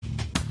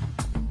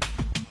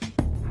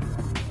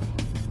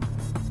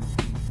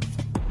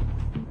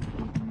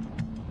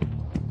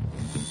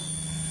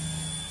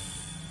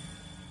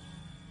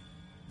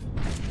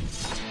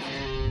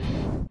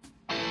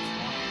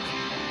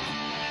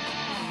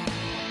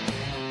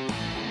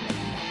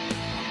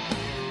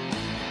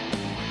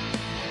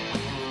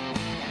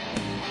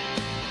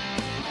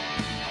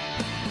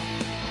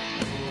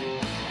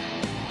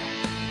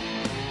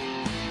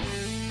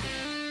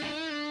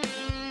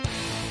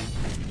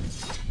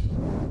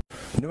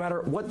No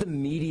matter what the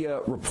media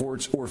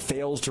reports or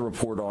fails to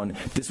report on,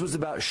 this was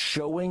about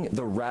showing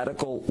the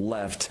radical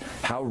left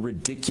how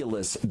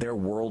ridiculous their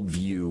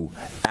worldview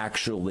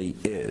actually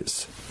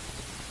is.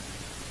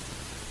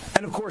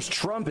 And of course,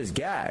 Trump is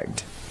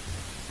gagged.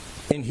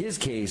 In his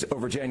case,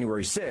 over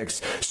January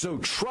 6th. So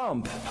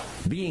Trump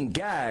being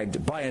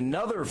gagged by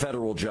another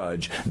federal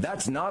judge,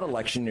 that's not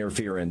election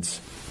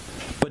interference.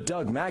 But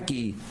Doug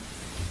Mackey,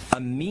 a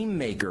meme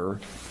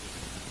maker,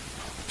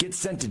 gets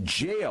sent to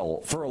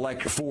jail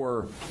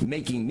for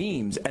making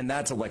memes, and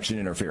that's election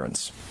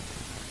interference.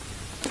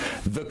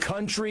 The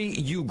country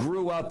you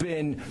grew up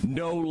in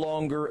no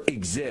longer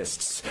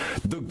exists.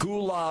 The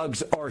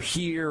gulags are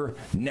here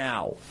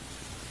now.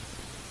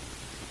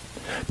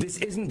 This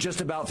isn't just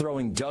about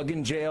throwing Doug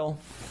in jail.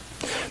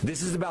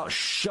 This is about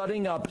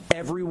shutting up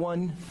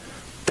everyone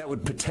that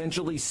would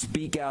potentially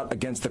speak out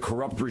against the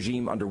corrupt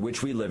regime under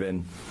which we live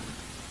in,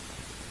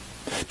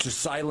 to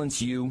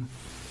silence you,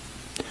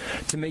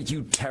 to make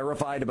you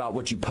terrified about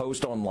what you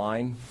post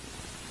online,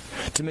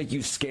 to make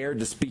you scared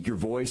to speak your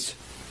voice.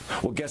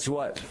 Well, guess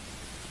what?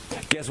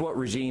 Guess what,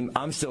 regime?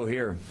 I'm still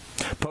here.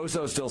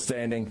 Poso's still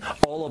standing.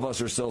 All of us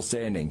are still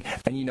standing.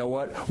 And you know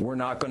what? We're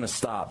not going to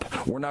stop.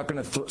 We're not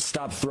going to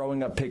stop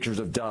throwing up pictures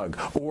of Doug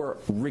or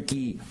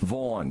Ricky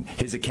Vaughn,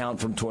 his account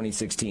from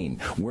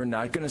 2016. We're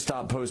not going to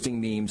stop posting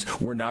memes.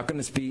 We're not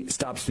going to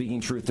stop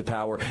speaking truth to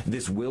power.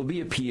 This will be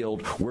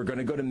appealed. We're going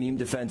to go to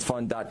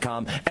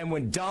memedefensefund.com. And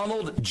when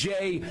Donald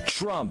J.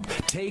 Trump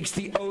takes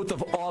the oath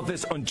of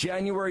office on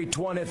January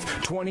 20th,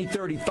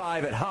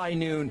 2035 at high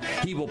noon,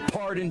 he will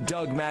pardon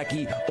Doug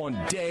Mackey on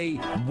day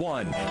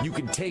one. You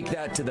can take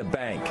that to the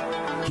bank.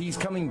 He's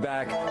coming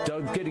back.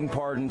 Doug's getting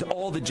pardoned.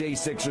 All the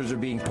J6ers are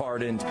being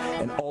pardoned.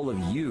 And all of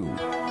you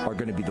are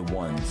going to be the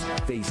ones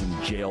facing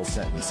jail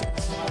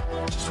sentences.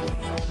 Just wait.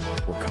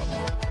 We're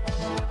coming.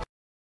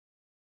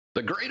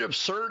 The great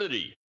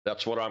absurdity.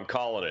 That's what I'm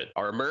calling it.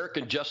 Our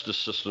American justice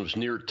system's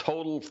near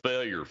total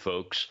failure,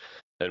 folks.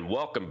 And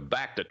welcome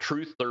back to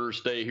Truth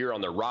Thursday here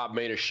on the Rob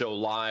Maness Show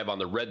live on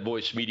the Red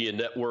Voice Media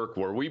Network,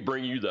 where we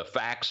bring you the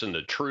facts and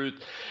the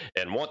truth.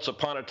 And once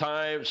upon a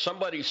time,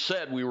 somebody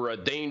said we were a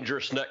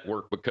dangerous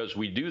network because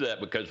we do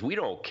that because we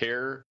don't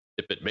care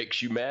if it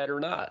makes you mad or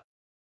not.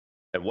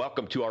 And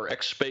welcome to our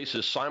X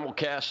Spaces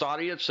simulcast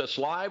audience that's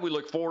live. We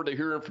look forward to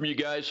hearing from you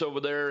guys over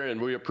there, and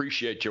we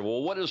appreciate you.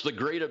 Well, what does the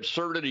great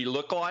absurdity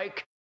look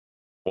like?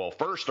 Well,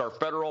 first, our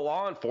federal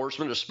law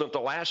enforcement has spent the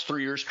last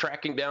 3 years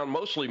tracking down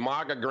mostly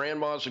MAGA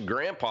grandmas and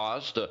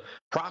grandpas to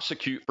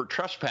prosecute for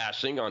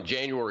trespassing on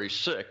January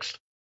 6th,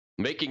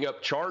 making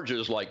up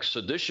charges like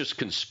seditious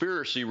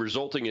conspiracy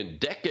resulting in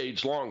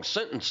decades-long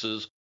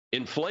sentences,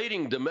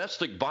 inflating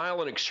domestic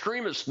violent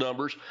extremist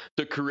numbers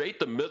to create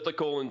the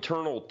mythical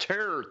internal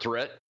terror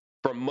threat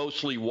from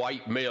mostly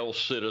white male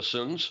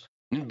citizens,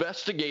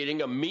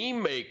 investigating a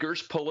meme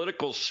maker's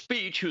political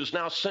speech who is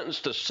now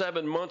sentenced to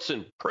 7 months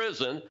in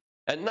prison.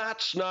 And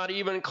that's not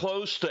even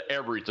close to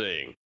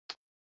everything.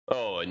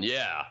 Oh, and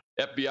yeah,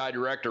 FBI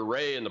Director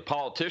Wray and the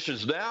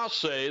politicians now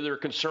say they're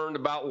concerned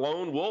about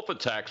lone wolf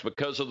attacks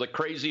because of the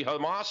crazy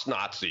Hamas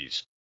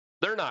Nazis.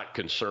 They're not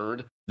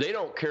concerned. They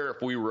don't care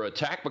if we were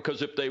attacked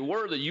because if they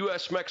were, the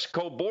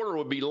U.S.-Mexico border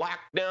would be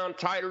locked down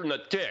tighter than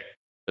a tick,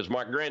 as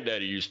my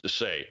granddaddy used to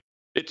say.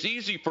 It's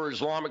easy for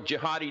Islamic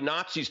jihadi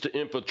Nazis to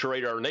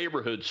infiltrate our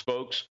neighborhoods,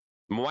 folks.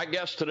 My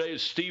guest today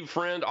is Steve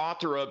Friend,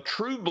 author of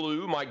True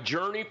Blue, My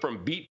Journey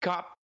from Beat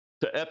Cop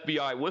to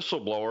FBI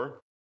Whistleblower.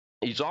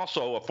 He's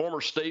also a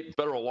former state and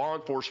federal law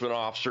enforcement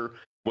officer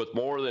with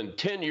more than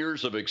 10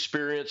 years of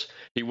experience.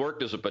 He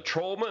worked as a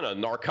patrolman, a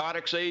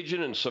narcotics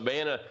agent in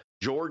Savannah,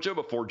 Georgia,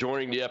 before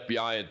joining the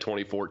FBI in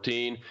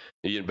 2014.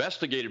 He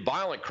investigated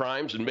violent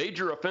crimes and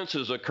major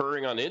offenses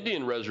occurring on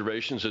Indian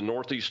reservations in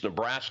northeast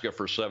Nebraska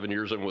for 7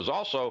 years and was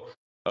also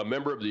a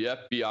member of the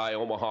FBI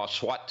Omaha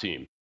SWAT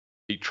team.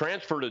 He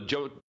transferred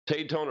to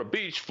Daytona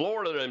Beach,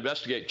 Florida, to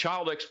investigate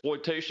child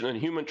exploitation and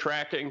human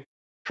trafficking,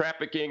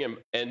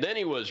 and then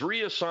he was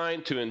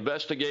reassigned to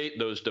investigate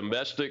those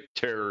domestic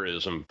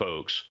terrorism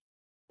folks.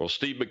 Well,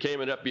 Steve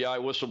became an FBI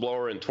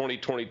whistleblower in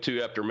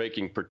 2022 after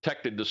making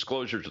protected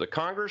disclosures to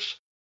Congress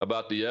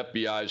about the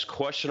FBI's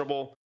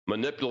questionable,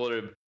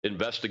 manipulative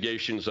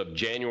investigations of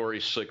January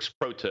 6th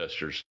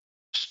protesters.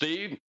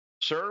 Steve,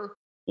 sir,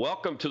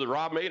 welcome to the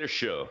Rob Maness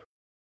Show.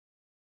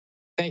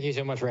 Thank you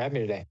so much for having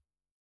me today.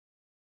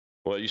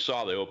 Well, you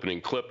saw the opening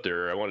clip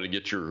there. I wanted to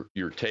get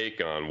your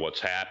take on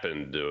what's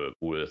happened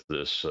with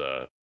this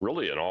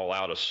really an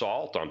all-out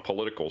assault on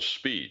political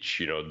speech.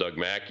 You know, Doug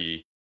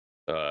Mackey,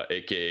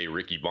 a.k.a.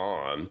 Ricky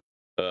Vaughn,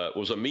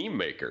 was a meme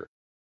maker,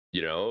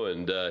 you know,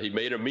 and he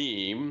made a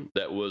meme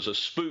that was a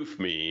spoof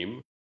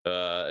meme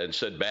and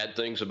said bad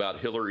things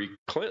about Hillary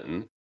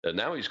Clinton, and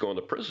now he's going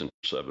to prison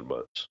for 7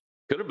 months.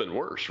 Could have been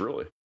worse,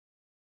 really.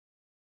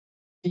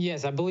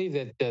 Yes, I believe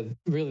that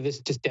really this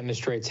just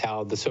demonstrates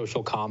how the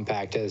social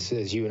compact,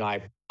 as you and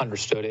I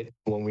understood it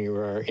when we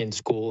were in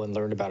school and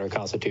learned about our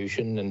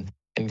Constitution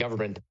and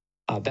government,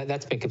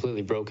 that's been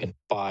completely broken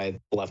by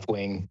the left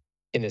wing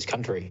in this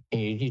country.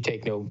 And you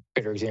take no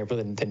better example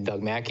than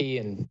Doug Mackey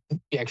and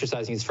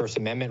exercising his First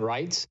Amendment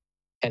rights.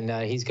 And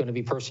he's going to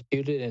be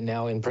persecuted and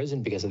now in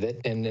prison because of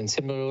it. And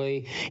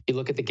similarly, you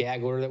look at the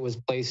gag order that was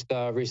placed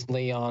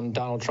recently on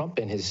Donald Trump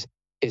in his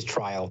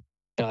trial.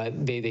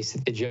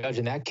 The judge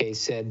in that case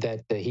said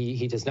that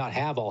he does not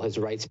have all his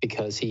rights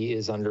because he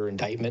is under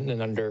indictment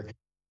and under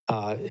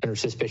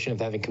suspicion of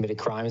having committed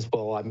crimes.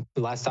 Well,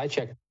 last I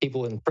checked,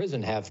 people in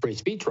prison have free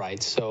speech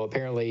rights. So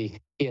apparently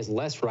he has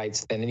less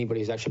rights than anybody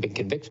who's actually been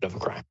convicted of a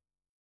crime.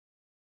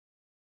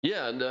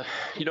 Yeah, and the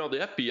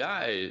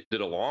FBI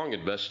did a long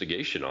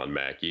investigation on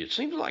Mackey. It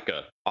seems like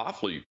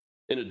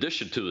in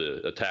addition to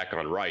the attack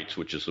on rights,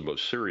 which is the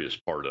most serious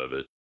part of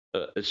it,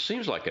 it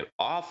seems like an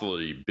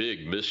awfully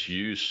big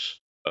misuse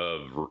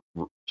of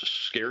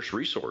scarce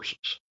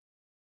resources.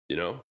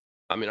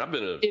 I mean, I've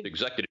been an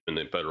executive in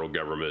the federal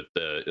government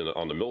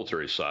on the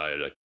military side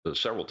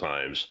several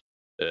times,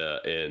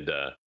 and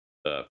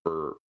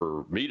for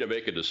me to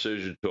make a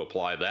decision to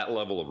apply that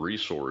level of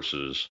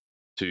resources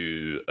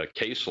to a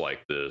case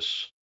like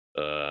this,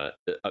 the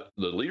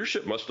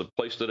leadership must have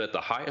placed it at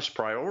the highest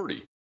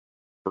priority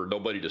for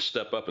nobody to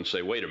step up and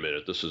say, wait a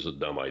minute, this is a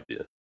dumb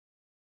idea.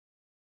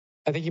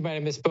 I think you might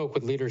have misspoke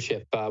with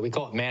leadership. We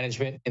call it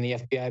management in the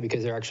FBI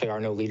because there actually are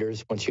no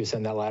leaders once you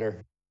ascend that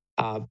ladder.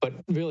 But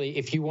really,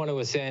 if you want to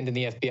ascend in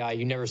the FBI,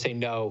 you never say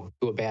no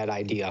to a bad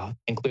idea.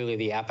 And clearly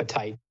the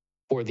appetite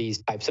for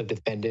these types of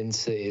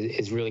defendants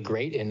is really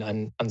great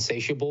and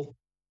unsatiable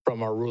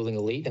from our ruling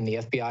elite. And the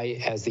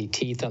FBI, as the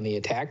teeth on the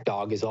attack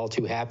dog, is all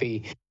too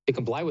happy to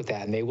comply with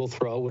that. And they will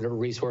throw whatever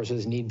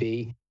resources need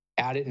be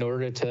at it in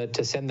order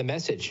to send the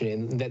message.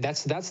 And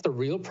that's the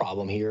real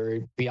problem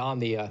here, beyond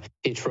the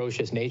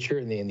atrocious nature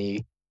and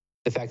the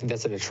fact that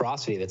that's an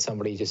atrocity that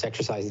somebody just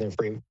exercises their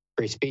free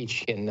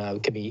speech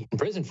and can be in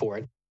prison for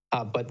it.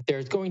 But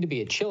there's going to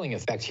be a chilling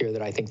effect here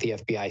that I think the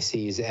FBI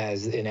sees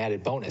as an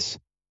added bonus.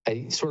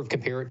 I sort of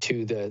compare it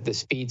to the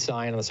speed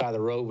sign on the side of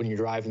the road when you're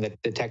driving that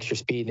detects your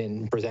speed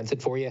and presents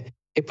it for you.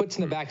 It puts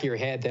in the back of your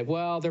head that,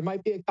 well, there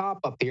might be a cop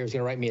up here who's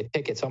going to write me a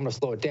ticket, so I'm going to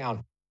slow it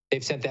down.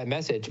 They've sent that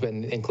message,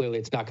 and clearly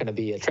it's not going to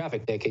be a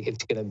traffic ticket.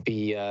 It's going to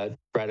be a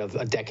threat of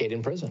a decade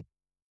in prison.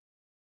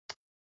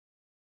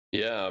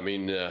 Yeah, I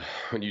mean,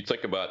 when you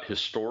think about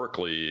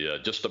historically,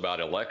 just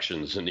about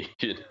elections in the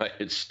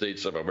United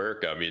States of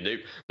America, I mean,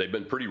 they've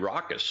been pretty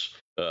raucous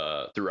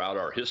throughout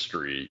our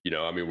history.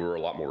 I mean, we're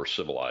a lot more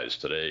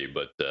civilized today,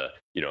 but they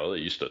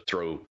used to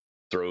throw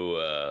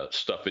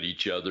stuff at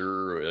each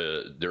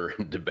other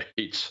during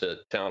debates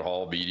at town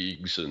hall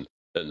meetings and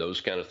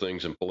those kind of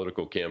things in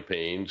political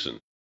campaigns and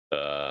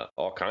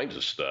all kinds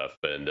of stuff.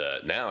 And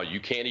now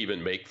you can't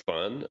even make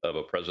fun of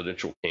a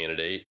presidential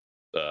candidate.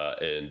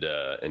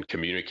 And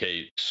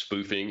communicate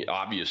doing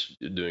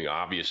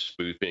obvious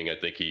spoofing. I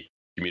think he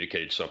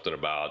communicated something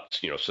about,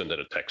 sending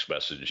a text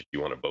message if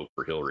you want to vote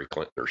for Hillary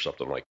Clinton or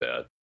something like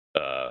that.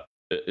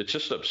 It's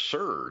just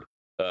absurd.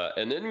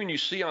 And then when you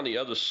see on the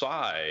other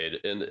side,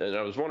 and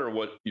I was wondering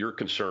what your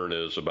concern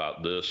is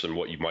about this and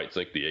what you might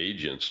think the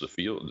agents, the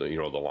field, the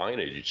line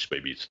agents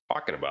maybe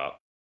talking about,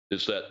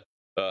 is that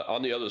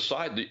on the other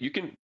side, that you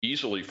can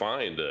easily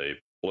find a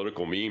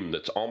political meme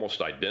that's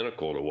almost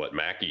identical to what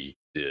Mackey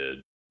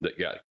did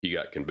that he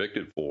got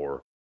convicted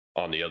for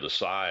on the other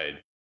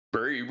side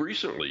very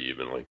recently.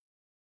 Even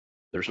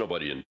there's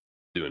nobody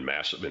doing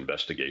massive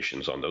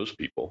investigations on those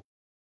people.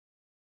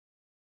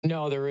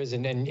 No, there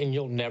isn't, and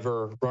you'll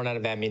never run out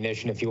of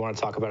ammunition if you want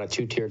to talk about a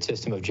two-tiered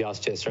system of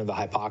justice or the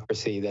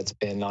hypocrisy that's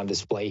been on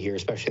display here,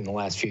 especially in the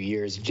last few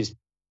years. Just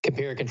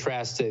compare and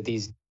contrast to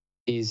these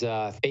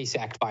FACE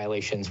Act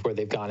violations where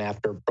they've gone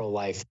after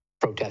pro-life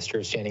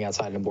protesters standing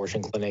outside an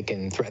abortion clinic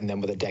and threatened them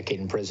with a decade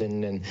in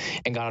prison,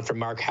 and gone after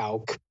Mark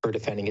Houck for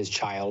defending his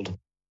child.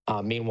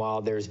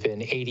 Meanwhile, there's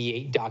been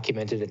 88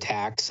 documented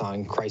attacks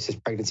on crisis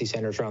pregnancy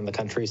centers around the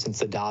country since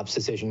the Dobbs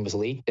decision was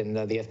leaked, and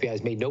the FBI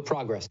has made no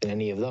progress in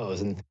any of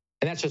those. And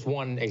that's just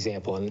one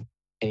example. And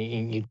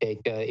you take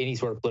any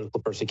sort of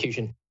political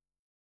persecution.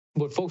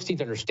 What folks need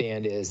to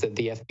understand is that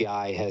the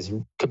FBI has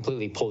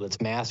completely pulled its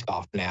mask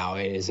off now.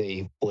 It is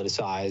a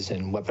politicized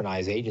and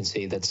weaponized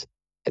agency that's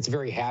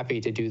very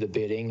happy to do the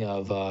bidding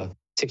of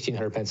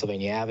 1600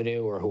 Pennsylvania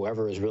Avenue or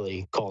whoever is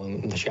really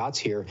calling the shots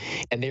here.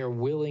 And they are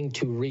willing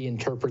to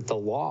reinterpret the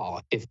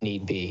law if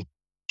need be.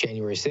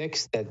 January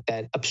 6th,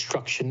 that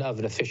obstruction of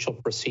an official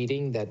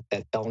proceeding, that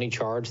felony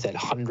charge that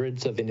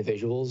hundreds of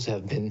individuals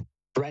have been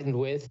threatened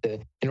with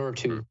in order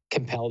to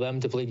compel them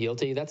to plead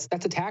guilty, that's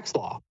a tax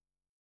law.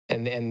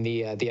 And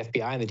the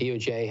FBI and the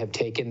DOJ have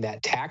taken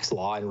that tax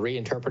law and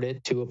reinterpreted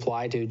it to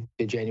apply to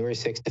the January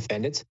 6th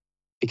defendants,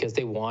 because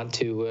they want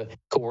to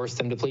coerce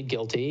them to plead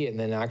guilty and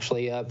then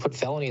actually put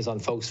felonies on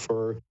folks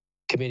for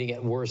committing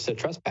at worst a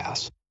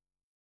trespass.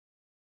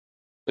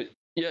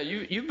 Yeah,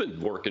 you've been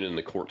working in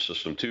the court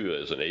system too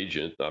as an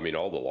agent. I mean,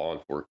 all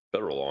the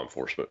federal law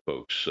enforcement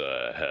folks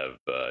have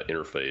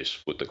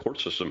interfaced with the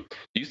court system.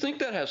 Do you think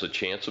that has a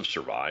chance of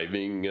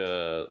surviving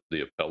the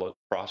appellate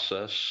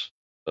process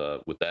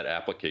with that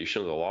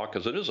application of the law?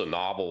 Because it is a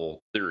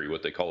novel theory,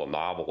 what they call a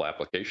novel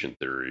application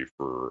theory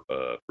for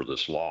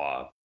this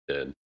law.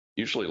 And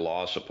usually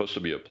law is supposed to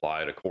be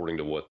applied according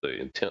to what the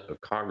intent of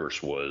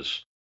Congress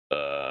was.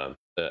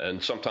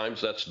 And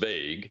sometimes that's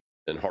vague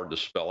and hard to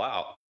spell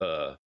out.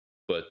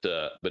 But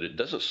it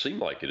doesn't seem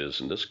like it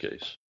is in this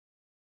case.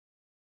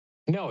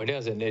 No, it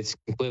doesn't. It's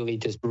completely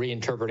just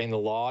reinterpreting the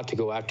law to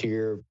go after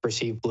your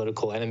perceived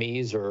political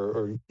enemies,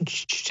 or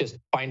just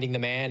finding the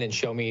man and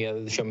show me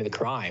the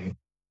crime.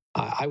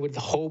 I would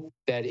hope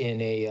that in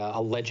a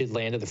alleged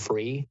land of the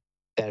free,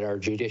 that our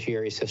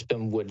judiciary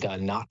system would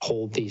not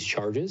hold these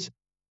charges.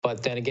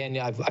 But then again,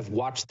 I've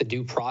watched the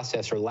due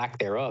process or lack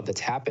thereof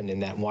that's happened in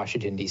that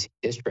Washington, D.C.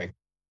 district.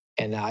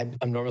 And I'm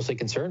enormously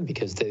concerned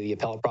because the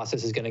appellate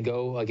process is going to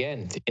go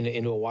again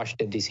into a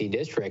Washington, D.C.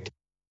 district.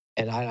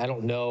 And I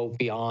don't know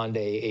beyond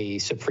a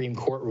Supreme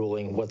Court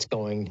ruling what's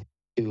going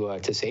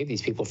to save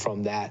these people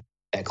from that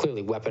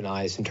clearly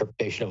weaponized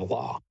interpretation of a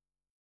law.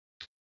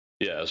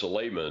 Yeah, as a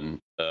layman,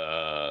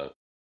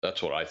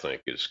 that's what I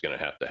think is going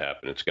to have to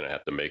happen. It's going to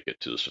have to make it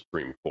to the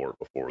Supreme Court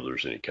before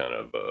there's any kind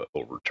of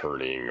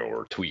overturning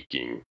or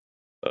tweaking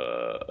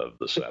of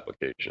this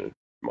application, in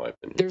my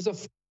opinion.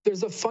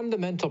 There's a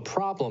fundamental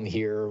problem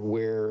here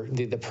where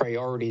the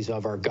priorities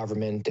of our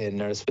government,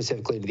 and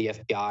specifically to the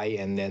FBI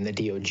and then the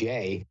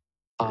DOJ,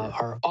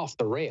 are off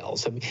the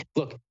rails. I mean,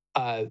 look,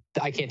 I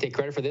can't take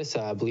credit for this.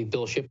 I believe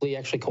Bill Shipley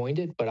actually coined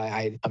it, but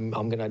I'm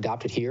going to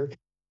adopt it here.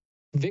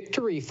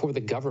 Victory for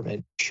the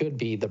government should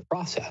be the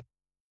process,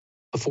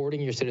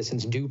 affording your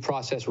citizens due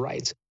process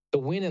rights. The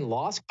win and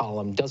loss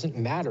column doesn't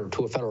matter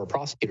to a federal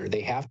prosecutor.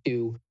 They have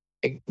to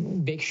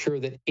make sure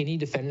that any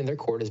defendant in their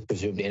court is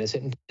presumed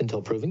innocent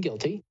until proven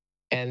guilty,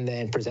 and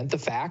then present the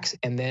facts,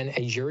 and then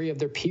a jury of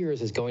their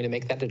peers is going to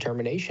make that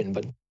determination.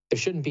 But there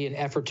shouldn't be an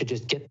effort to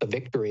just get the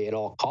victory at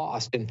all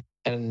cost.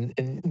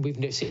 And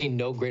we've seen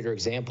no greater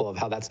example of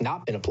how that's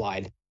not been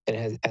applied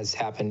than has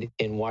happened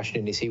in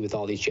Washington, D.C. with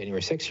all these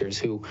January 6ers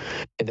who,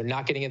 they're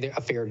not getting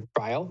a fair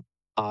trial.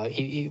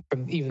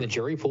 Even the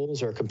jury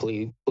pools are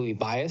completely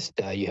biased.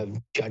 You have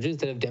judges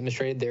that have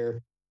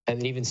demonstrated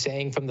and even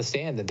saying from the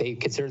stand that they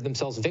consider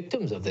themselves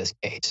victims of this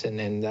case.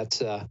 And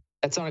that's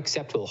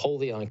unacceptable,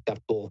 wholly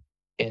unacceptable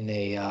in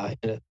a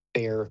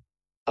fair,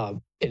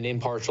 an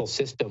impartial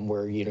system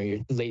where, your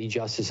Lady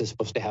Justice is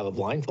supposed to have a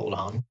blindfold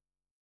on.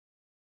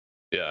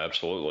 Yeah,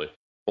 absolutely.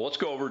 Well, let's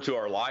go over to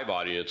our live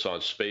audience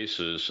on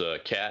Spaces.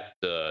 Kat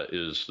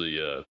is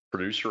the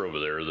producer over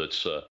there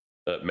that's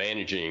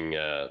managing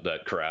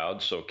that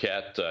crowd. So,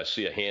 Kat, I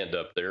see a hand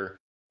up there.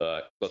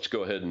 Let's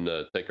go ahead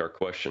and take our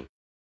question.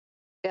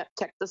 Yeah,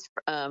 Texas.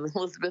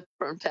 Elizabeth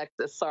from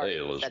Texas. Sorry, hey,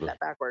 Elizabeth. I said that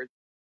backwards.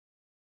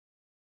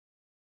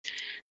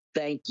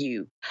 Thank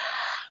you.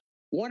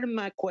 One of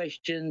my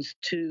questions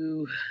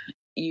to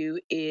you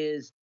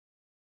is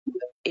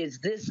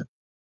this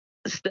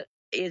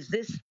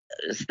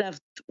stuff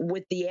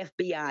with the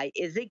FBI,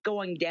 is it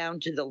going down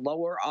to the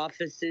lower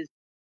offices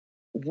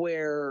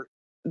where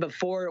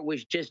before it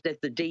was just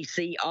at the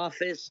DC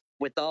office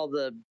with all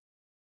the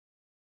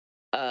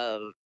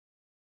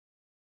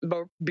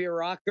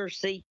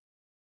bureaucracy?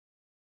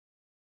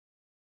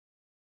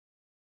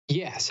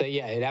 Yeah, so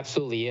yeah, it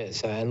absolutely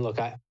is. And look,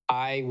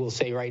 I will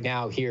say right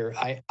now here,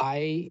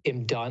 I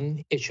am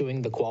done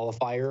issuing the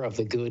qualifier of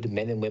the good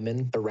men and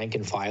women, the rank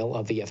and file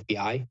of the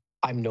FBI.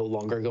 I'm no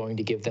longer going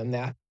to give them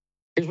that.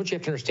 Here's what you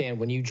have to understand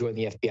when you join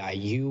the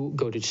FBI. You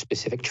go to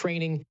specific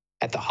training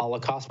at the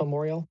Holocaust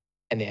Memorial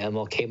and the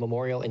MLK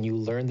Memorial, and you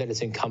learn that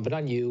it's incumbent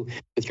on you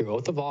with your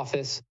oath of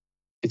office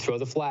to throw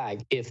the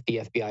flag if the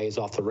FBI is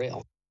off the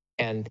rail.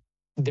 And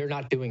they're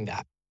not doing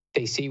that.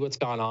 They see what's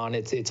gone on.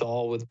 It's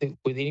all with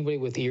anybody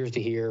with ears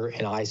to hear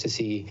and eyes to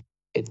see.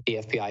 The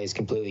FBI is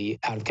completely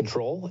out of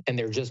control, and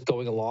they're just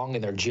going along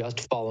and they're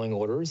just following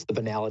orders. The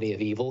banality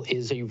of evil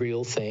is a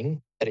real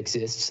thing that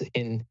exists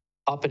in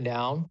up and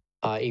down,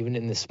 even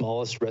in the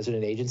smallest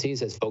resident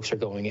agencies, as folks are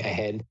going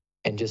ahead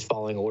and just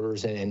following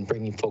orders and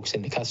bringing folks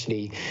into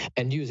custody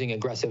and using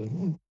aggressive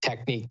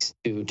techniques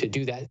to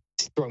do that,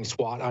 throwing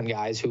SWAT on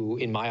guys who,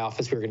 in my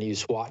office, we were going to use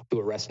SWAT to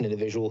arrest an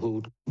individual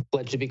who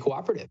pledged to be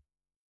cooperative.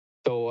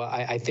 So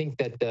I think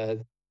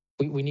that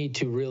we need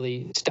to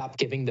really stop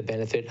giving the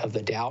benefit of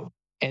the doubt.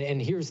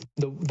 And here's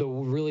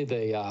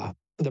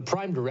the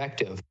prime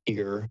directive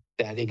here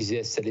that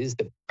exists, that is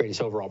the greatest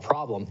overall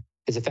problem,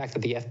 is the fact that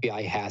the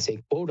FBI has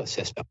a quota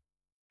system.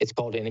 It's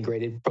called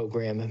Integrated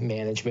Program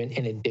Management,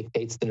 and it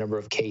dictates the number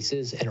of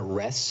cases and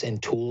arrests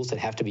and tools that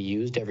have to be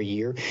used every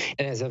year.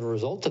 And as a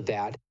result of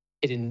that,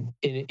 it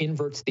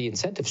inverts the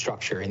incentive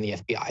structure in the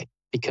FBI,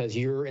 because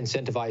you're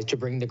incentivized to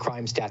bring the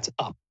crime stats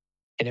up.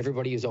 And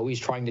everybody is always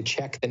trying to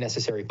check the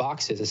necessary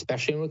boxes,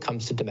 especially when it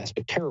comes to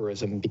domestic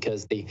terrorism,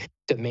 because the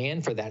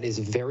demand for that is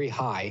very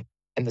high.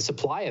 And the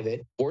supply of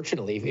it,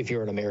 fortunately, if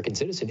you're an American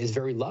citizen, is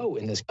very low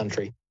in this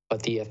country.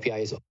 But the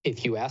FBI is,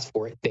 if you ask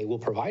for it, they will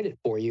provide it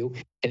for you.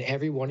 And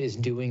everyone is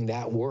doing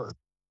that work.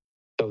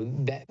 So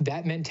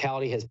that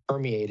mentality has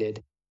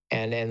permeated.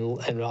 And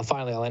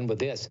finally, I'll end with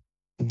this.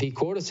 the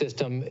quota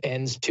system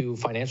ends to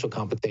financial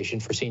compensation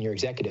for senior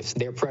executives.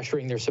 They're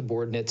pressuring their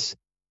subordinates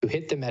to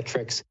hit the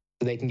metrics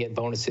so they can get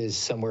bonuses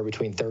somewhere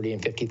between $30,000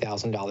 and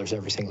 $50,000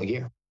 every single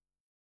year.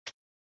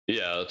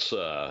 Yeah,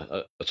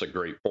 that's a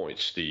great point,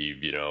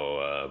 Steve.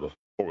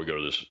 Before we go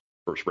to this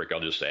first break, I'll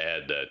just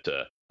add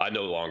that I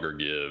no longer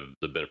give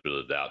the benefit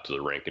of the doubt to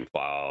the rank and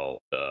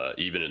file,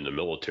 even in the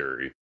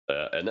military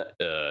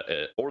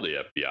or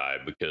the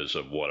FBI, because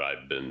of what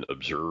I've been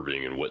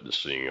observing and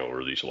witnessing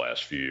over these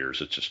last few years.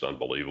 It's just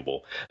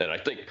unbelievable. And I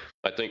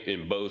think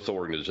in both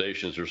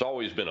organizations, there's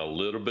always been a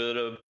little bit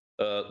of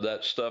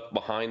that stuff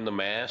behind the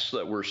mask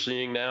that we're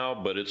seeing now,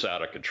 but it's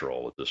out of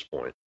control at this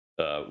point.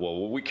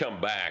 Well, when we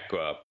come back,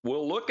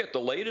 we'll look at the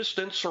latest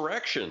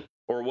insurrection,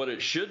 or what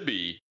it should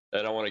be,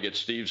 and I want to get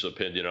Steve's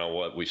opinion on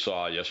what we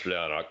saw yesterday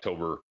on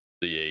October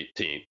the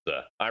 18th.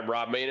 I'm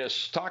Rob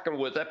Maness, talking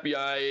with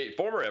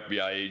former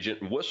FBI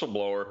agent and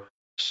whistleblower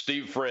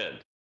Steve Friend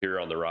here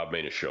on the Rob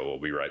Maness Show. We'll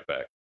be right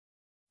back.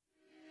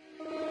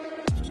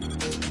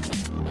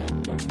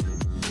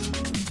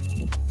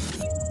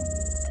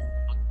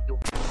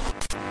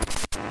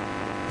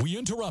 We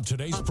interrupt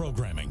today's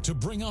programming to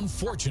bring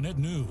unfortunate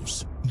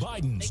news.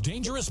 Biden's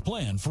dangerous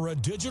plan for a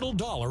digital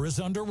dollar is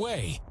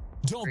underway.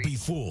 Don't be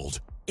fooled.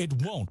 It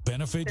won't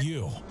benefit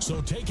you. So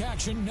take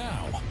action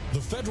now. The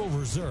Federal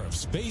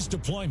Reserve's phased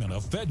deployment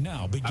of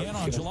FedNow began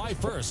on July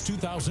 1st,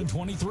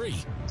 2023.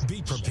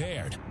 Be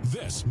prepared.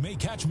 This may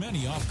catch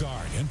many off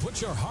guard and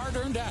put your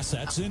hard-earned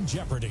assets in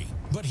jeopardy.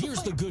 But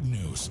here's the good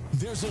news.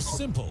 There's a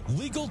simple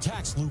legal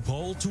tax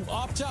loophole to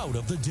opt out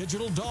of the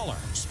digital dollar.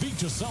 Speak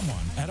to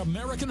someone at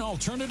American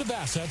Alternative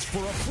Assets for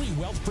a free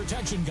wealth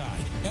protection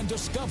guide and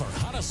discover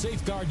how to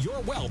safeguard your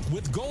wealth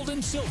with gold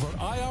and silver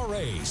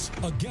IRAs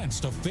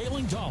against a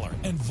failing dollar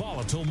and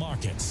volatile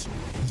markets.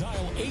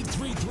 Dial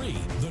 833,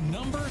 the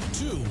number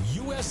 2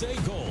 USA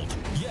Gold.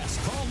 Yes,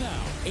 call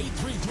now,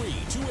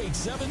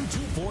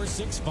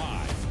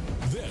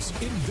 833-287-2465. This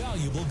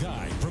invaluable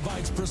guide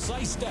provides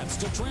precise steps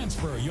to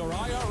transfer your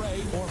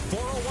IRA or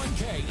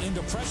 401k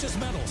into precious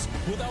metals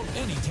without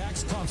any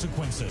tax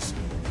consequences.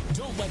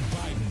 Don't let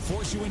Biden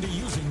force you into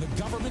using the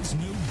government's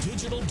new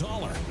digital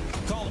dollar.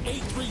 Call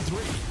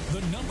 833,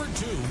 the number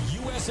 2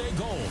 USA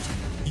Gold.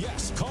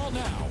 Yes, call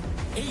now,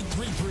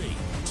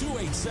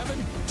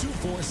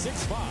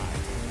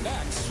 833-287-2465.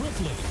 Act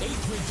swiftly,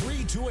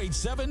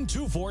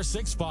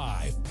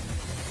 833-287-2465.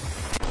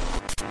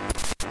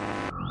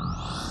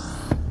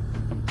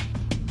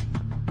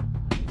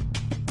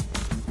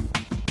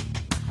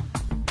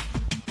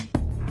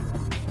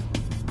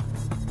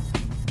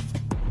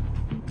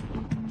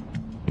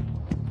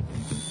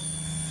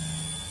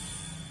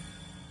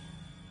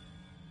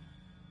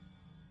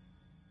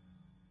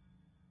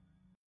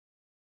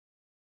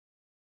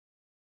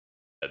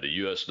 The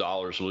U.S.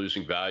 dollar is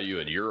losing value,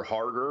 and your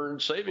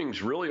hard-earned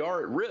savings really are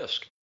at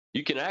risk.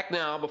 You can act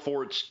now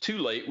before it's too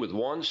late with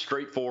one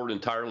straightforward,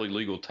 entirely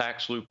legal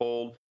tax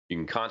loophole. You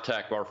can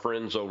contact our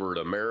friends over at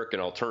American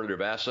Alternative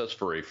Assets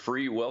for a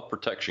free wealth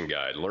protection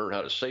guide. Learn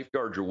how to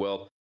safeguard your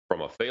wealth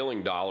from a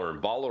failing dollar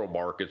and volatile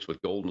markets with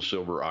gold and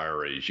silver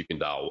IRAs. You can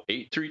dial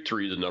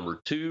 833, the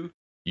number 2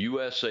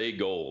 USA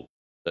Gold.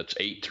 That's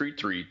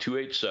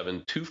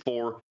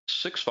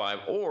 833-287-2465,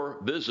 or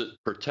visit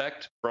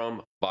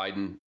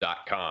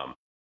protectfrombiden.com.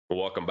 Well,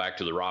 welcome back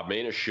to the Rob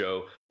Maness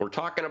Show. We're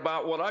talking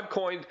about what I've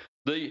coined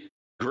the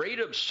great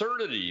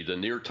absurdity, the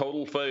near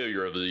total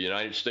failure of the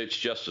United States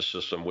justice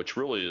system, which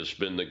really has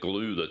been the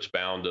glue that's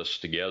bound us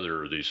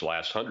together these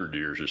last 100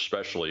 years,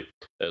 especially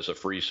as a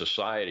free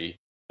society.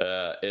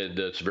 And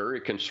it's very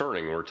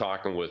concerning. We're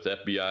talking with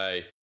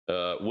FBI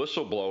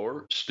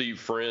whistleblower Steve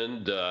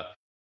Friend.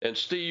 And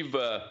Steve,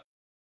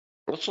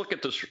 let's look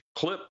at this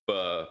clip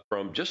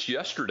from just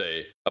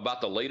yesterday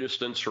about the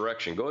latest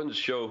insurrection. Go ahead and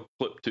show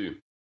clip 2.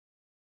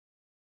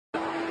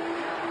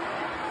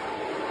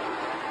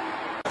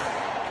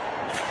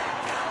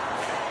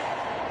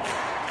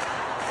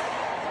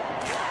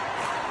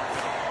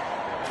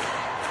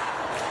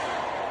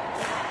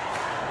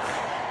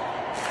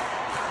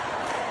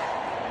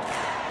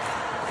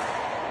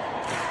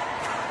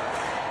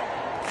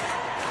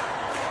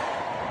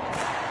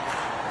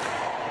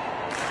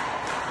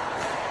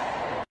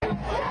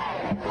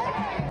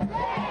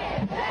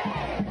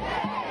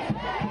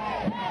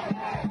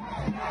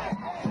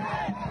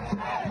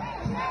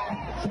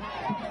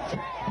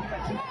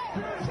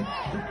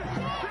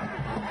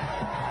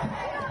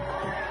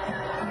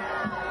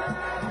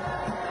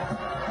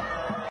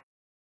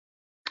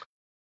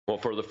 Well,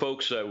 for the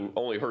folks that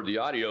only heard the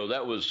audio,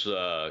 that was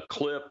a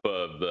clip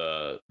of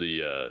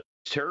the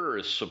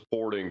terrorists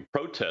supporting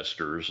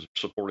protesters,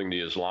 supporting the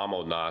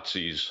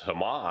Islamo-Nazis,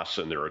 Hamas,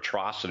 and their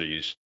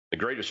atrocities, the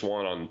greatest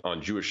one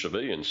on Jewish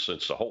civilians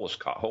since the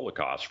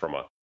Holocaust from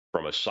a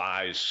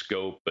size,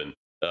 scope, and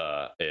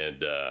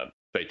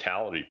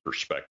fatality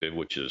perspective,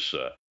 which is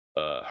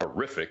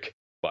horrific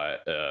by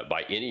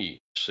any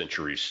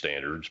century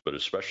standards, but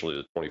especially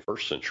the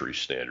 21st century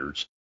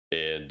standards.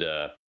 And,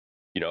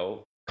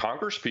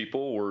 Congress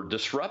people were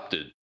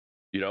disrupted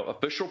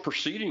official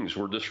proceedings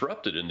were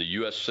disrupted in the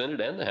U.S.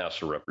 Senate and the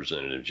House of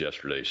Representatives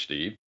yesterday,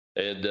 Steve.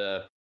 And,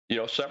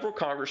 several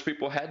Congress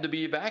people had to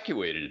be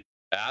evacuated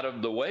out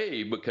of the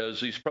way because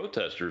these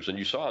protesters, and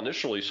you saw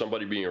initially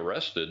somebody being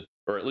arrested,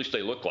 or at least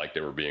they looked like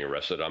they were being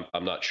arrested.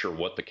 I'm not sure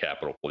what the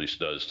Capitol Police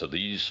does to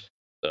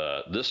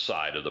this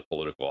side of the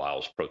political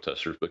aisle's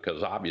protesters,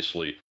 because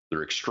obviously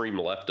they're extreme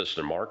leftists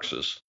and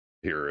Marxists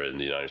here in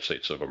the United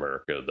States of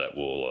America that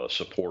will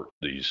support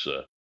these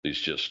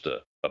just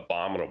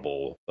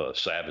abominable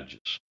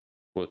savages.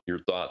 What your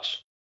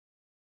thoughts?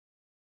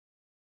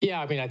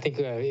 Yeah, I mean, I think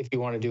if you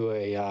want to do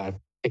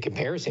a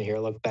comparison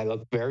here, that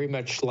looked very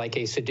much like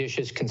a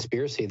seditious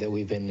conspiracy that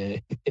we've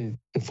been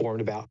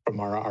informed about from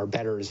our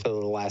betters for the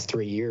last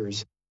 3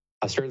 years.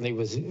 Certainly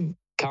was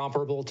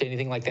comparable to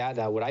anything like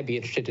that. What I'd be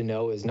interested to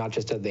know is not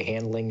just the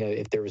handling,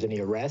 if there was any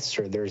arrests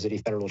or there's any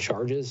federal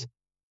charges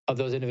of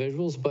those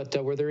individuals,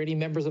 but were there any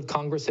members of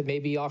Congress that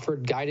maybe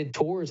offered guided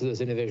tours of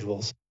those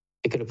individuals?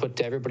 It could have put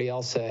everybody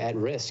else at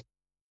risk.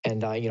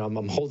 And,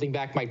 I'm holding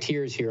back my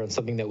tears here on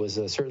something that was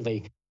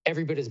certainly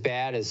every bit as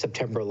bad as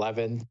September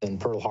 11th and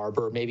Pearl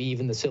Harbor, maybe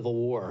even the Civil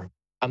War.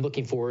 I'm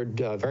looking forward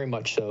very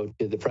much so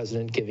to the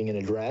president giving an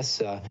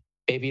address,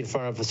 maybe in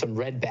front of some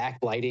red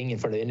backlighting in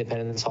front of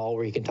Independence Hall,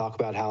 where he can talk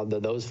about how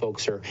those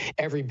folks are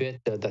every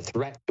bit the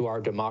threat to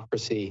our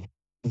democracy,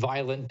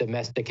 violent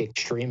domestic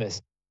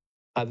extremists.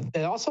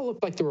 It also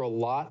looked like there were a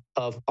lot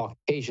of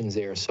Caucasians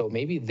there, so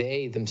maybe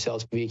they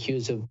themselves could be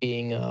accused of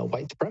being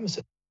white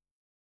supremacists.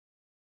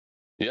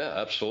 Yeah,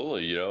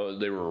 absolutely.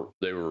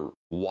 They were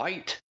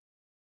white,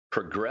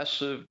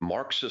 progressive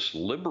Marxist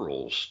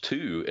liberals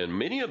too, and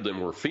many of them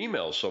were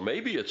females. So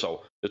maybe it's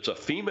a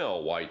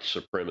female white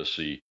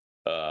supremacy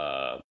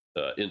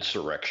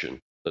insurrection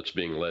that's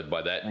being led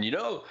by that.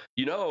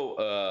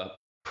 And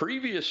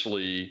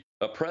previously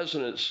a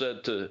president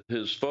said to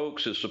his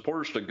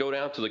supporters, to go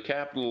down to the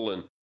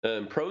Capitol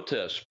and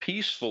protest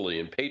peacefully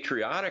and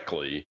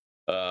patriotically,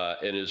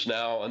 and is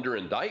now under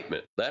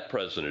indictment. That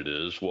president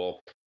is.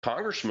 Well,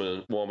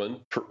 Congresswoman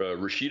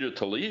Rashida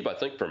Tlaib, I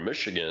think from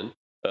Michigan,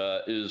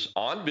 is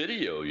on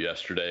video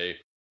yesterday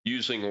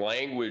using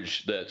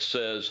language that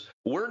says,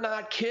 "We're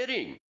not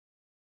kidding.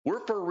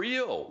 We're for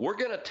real. We're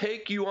going to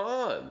take you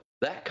on."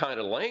 That kind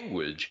of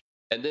language.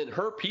 And then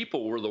her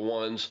people were the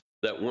ones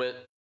that went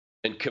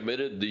and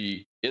committed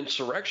the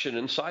insurrection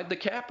inside the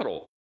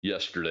Capitol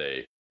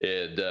yesterday.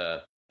 And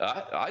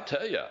I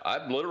tell you,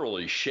 I'm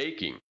literally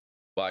shaking,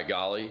 by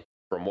golly,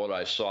 from what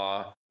I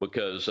saw,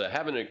 because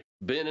having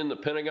been in the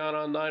Pentagon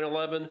on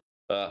 9/11,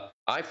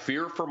 I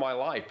fear for my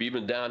life,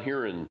 even down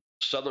here in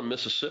southern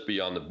Mississippi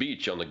on the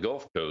beach on the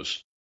Gulf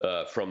Coast,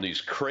 from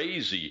these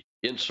crazy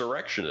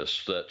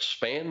insurrectionists that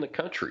span the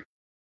country.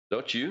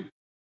 Don't you?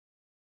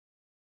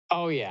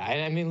 Oh, yeah.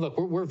 And I mean, look,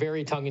 we're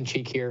very tongue in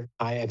cheek here.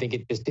 I think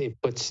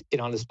it puts it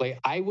on display.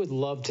 I would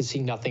love to see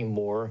nothing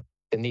more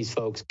than these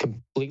folks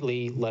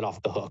completely let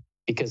off the hook,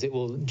 because it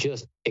will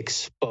just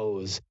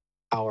expose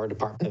our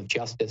Department of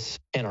Justice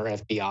and our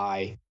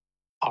FBI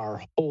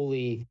are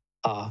wholly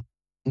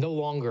no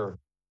longer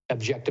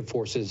objective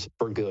forces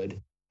for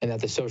good, and that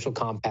the social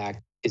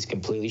compact is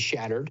completely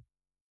shattered,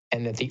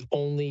 and that the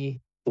only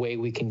way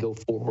we can go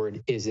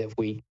forward is if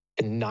we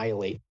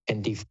annihilate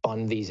and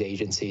defund these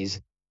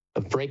agencies,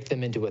 break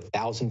them into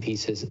 1,000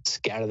 pieces,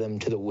 scatter them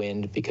to the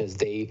wind, because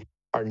they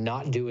are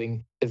not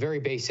doing the very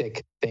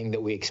basic thing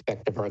that we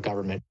expect of our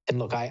government. And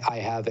look, I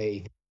have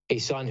a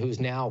son who's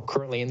now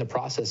currently in the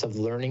process of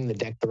learning the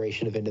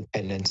Declaration of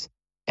Independence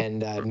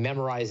and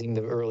memorizing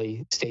the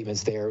early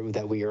statements there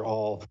that we are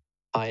all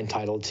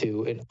entitled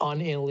to an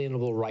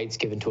unalienable rights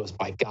given to us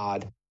by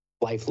God,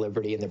 life,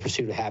 liberty, and the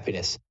pursuit of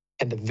happiness.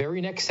 And the very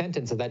next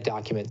sentence of that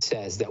document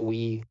says that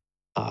we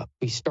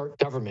start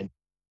government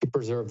to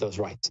preserve those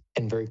rights.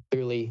 And very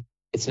clearly,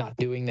 it's not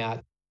doing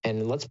that.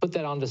 And let's put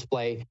that on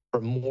display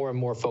for more and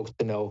more folks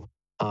to know,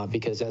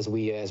 because as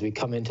we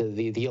come into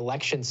the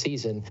election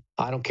season,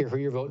 I don't care who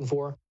you're voting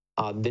for,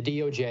 the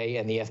DOJ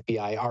and the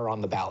FBI are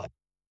on the ballot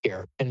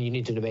here. And you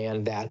need to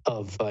demand that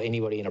of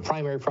anybody in a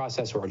primary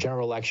process or a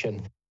general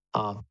election.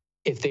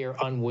 If they are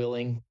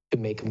unwilling to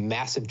make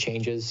massive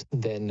changes,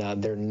 then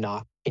they're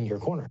not in your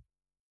corner.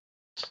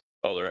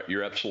 Oh,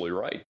 you're absolutely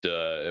right.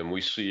 And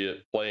we see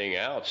it playing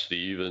out,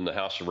 Steve, in the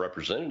House of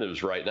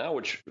Representatives right now,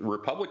 which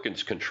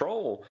Republicans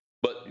control.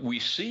 But we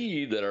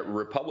see that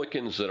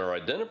Republicans that are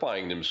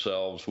identifying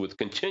themselves with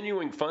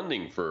continuing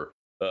funding for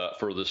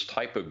this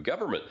type of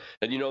government.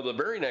 And, the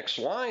very next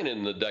line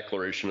in the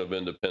Declaration of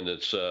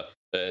Independence,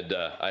 and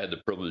I had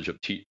the privilege of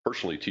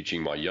personally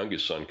teaching my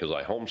youngest son, because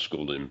I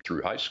homeschooled him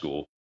through high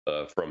school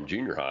from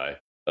junior high,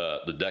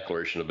 the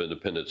Declaration of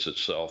Independence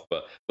itself.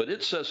 But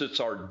it says it's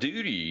our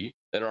duty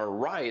and our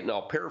right, and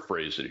I'll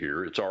paraphrase it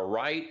here, it's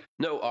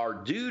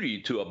our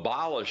duty to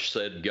abolish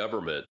said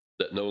government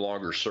that no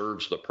longer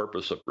serves the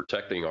purpose of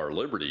protecting our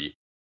liberty,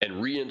 and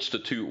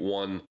reinstitute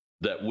one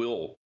that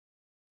will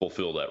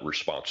fulfill that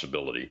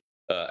responsibility.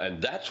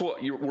 And that's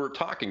what we're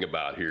talking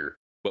about here.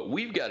 But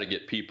we've got to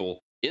get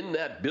people in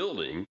that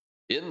building,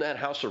 in that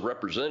House of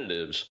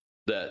Representatives,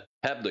 that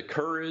have the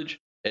courage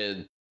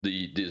and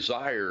the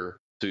desire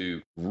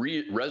to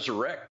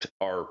resurrect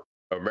our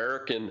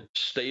American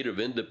state of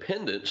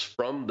independence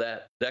from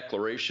that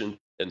declaration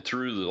and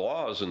through the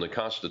laws and the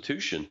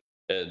Constitution.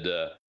 And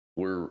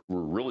we're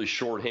really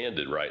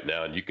shorthanded right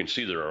now. And you can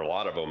see there are a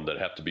lot of them that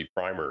have to be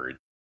primaried,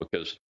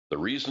 because the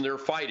reason they're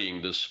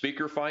fighting this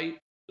speaker fight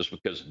is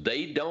because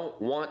they don't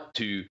want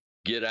to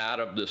get out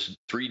of this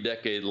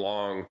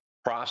 3-decade-long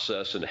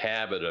process and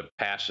habit of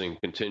passing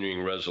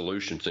continuing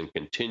resolutions and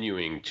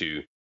continuing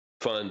to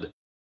fund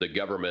the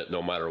government,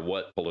 no matter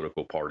what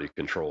political party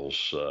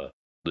controls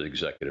the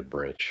executive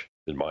branch,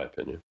 in my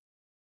opinion.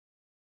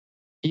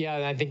 Yeah,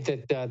 and I think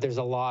that there's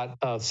a lot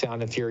of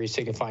sound and fury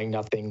signifying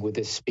nothing with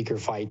this speaker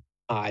fight.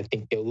 I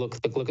think look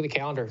at the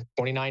calendar,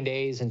 29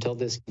 days until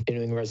this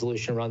continuing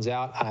resolution runs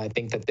out. I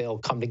think that they'll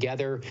come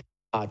together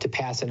to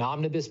pass an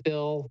omnibus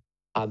bill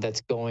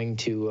that's going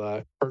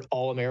to hurt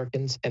all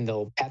Americans, and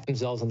they'll pat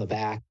themselves on the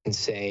back and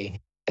say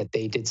that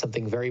they did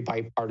something very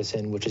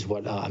bipartisan, which is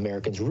what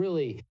Americans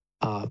really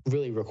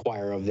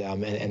require of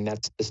them, and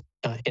that's just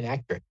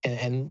inaccurate.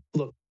 And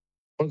look,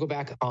 I want to go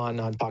back on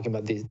talking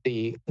about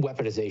the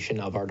weaponization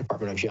of our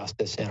Department of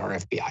Justice and our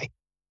FBI.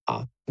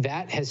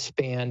 That has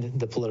spanned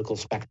the political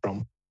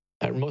spectrum.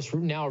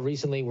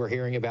 Recently, we're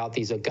hearing about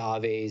these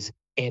agaves,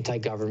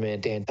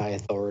 anti-government,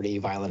 anti-authority,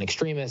 violent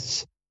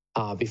extremists.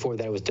 Before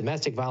that, it was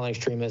domestic violent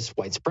extremists,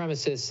 white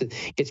supremacists.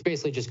 It's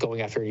basically just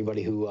going after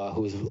anybody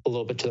who's a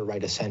little bit to the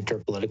right of center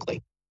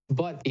politically.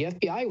 But the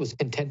FBI was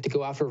content to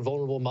go after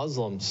vulnerable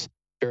Muslims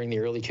during the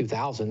early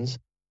 2000s.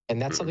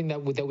 And that's something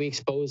that we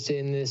exposed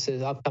in this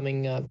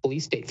upcoming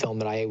police state film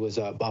that I was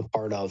a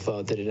part of,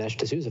 the Dinesh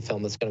D'Souza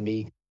film that's going to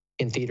be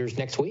in theaters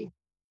next week,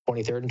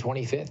 23rd and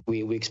 25th.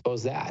 We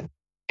exposed that.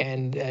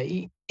 And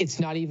it's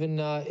not even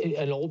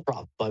an old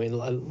problem. I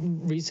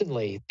mean,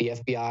 recently, the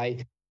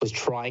FBI was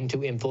trying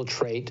to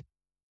infiltrate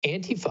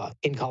Antifa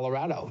in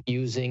Colorado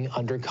using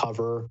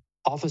undercover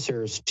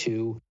officers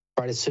to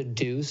try to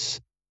seduce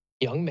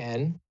young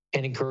men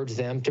and encourage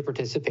them to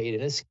participate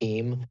in a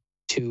scheme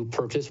to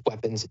purchase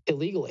weapons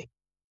illegally.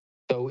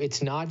 So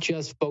it's not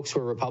just folks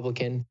who are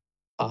Republican.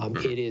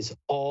 It is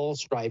all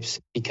stripes,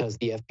 because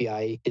the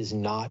FBI is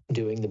not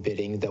doing the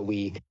bidding that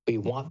we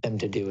want them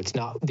to do. It's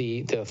not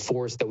the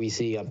force that we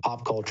see on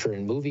pop culture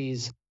and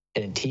movies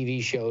and in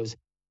TV shows.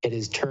 It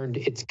has turned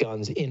its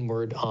guns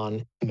inward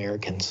on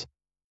Americans.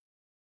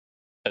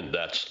 And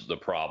that's the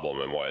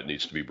problem, and why it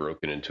needs to be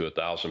broken into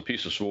 1,000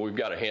 pieces. Well, we've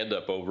got a hand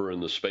up over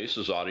in the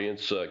Spaces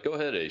audience. Go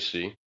ahead,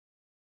 AC.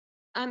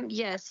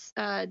 Yes,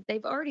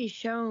 they've already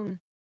shown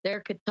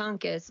their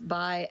Katunkus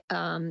by,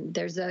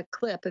 there's a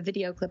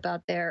video clip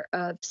out there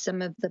of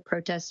some of the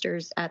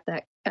protesters at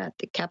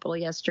the Capitol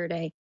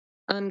yesterday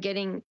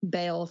getting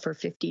bail for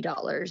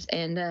 $50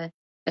 and a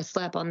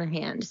slap on the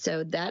hand.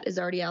 So that is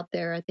already out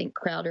there. I think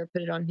Crowder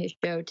put it on his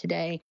show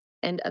today,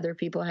 and other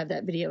people have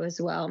that video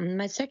as well. And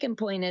my second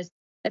point is,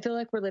 I feel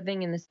like we're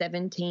living in the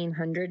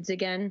 1700s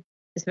again,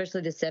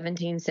 especially the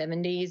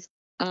 1770s.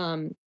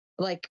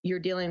 Like you're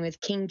dealing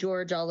with King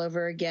George all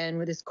over again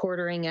with his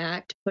Quartering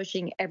Act,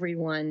 pushing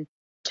everyone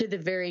to the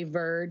very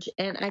verge.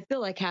 And I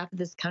feel like half of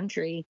this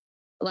country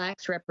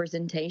lacks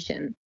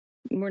representation.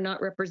 We're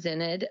not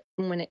represented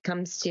when it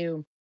comes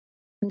to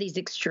these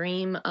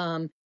extreme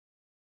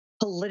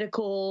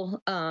political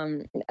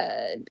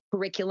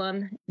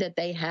curriculum that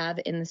they have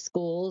in the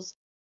schools.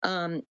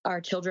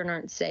 Our children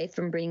aren't safe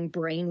from being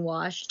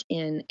brainwashed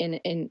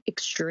in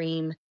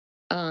extreme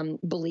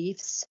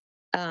beliefs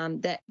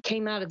that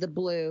came out of the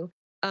blue.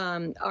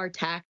 Our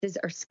taxes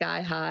are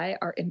sky high.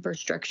 Our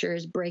infrastructure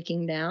is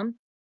breaking down.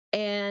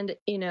 And,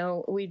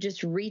 we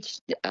just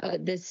reached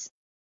this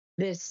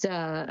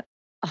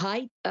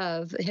height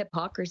of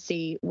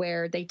hypocrisy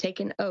where they take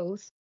an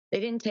oath. They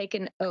didn't take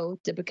an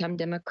oath to become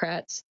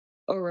Democrats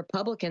or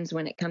Republicans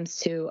when it comes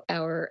to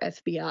our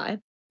FBI,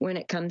 when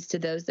it comes to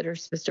those that are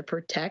supposed to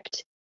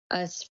protect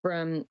us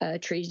from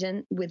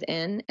treason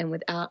within and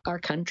without our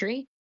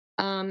country.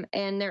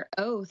 And their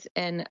oath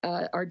and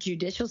our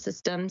judicial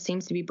system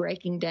seems to be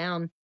breaking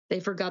down. They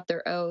forgot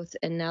their oath,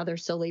 and now they're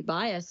solely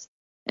biased.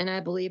 And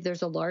I believe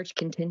there's a large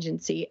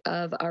contingency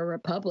of our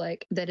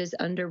republic that is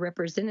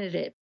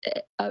underrepresented,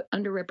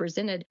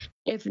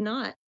 if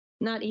not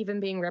even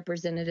being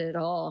represented at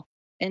all.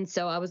 And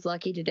so I was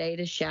lucky today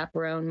to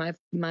chaperone my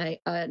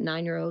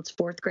 9-year-old's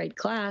fourth grade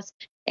class,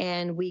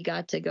 and we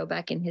got to go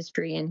back in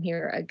history and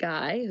hear a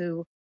guy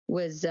who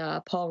was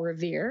Paul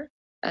Revere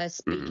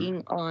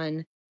speaking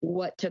on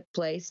what took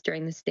place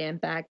during the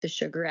Stamp Act, the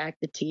Sugar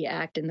Act, the Tea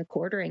Act, and the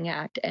Quartering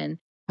Act, and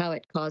how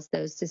it caused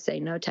those to say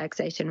no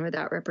taxation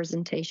without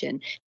representation.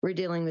 We're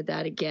dealing with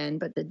that again,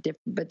 but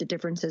the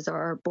differences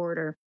are our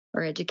border,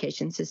 our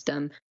education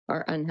system,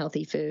 our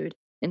unhealthy food,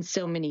 and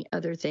so many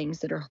other things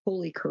that are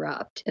wholly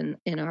corrupt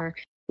in our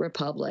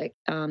republic.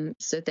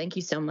 So thank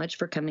you so much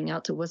for coming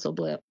out to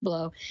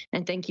whistleblow,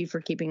 and thank you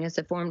for keeping us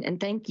informed, and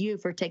thank you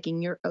for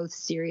taking your oath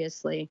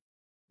seriously.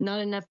 Not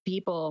enough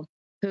people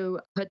who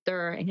put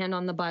their hand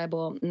on the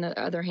Bible and the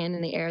other hand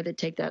in the air that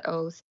take that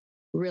oath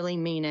really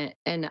mean it.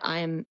 And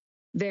I am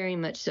very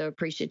much so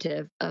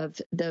appreciative of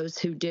those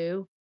who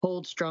do.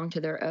 hold strong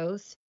to their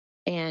oath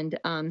and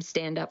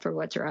stand up for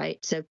what's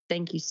right. So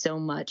thank you so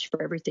much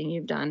for everything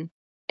you've done.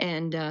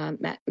 And,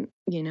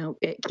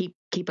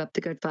 keep up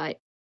the good fight.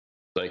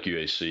 Thank you,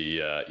 AC.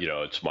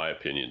 It's my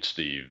opinion,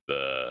 Steve,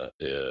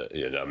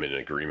 and I'm in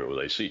agreement with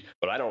AC,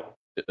 but I don't,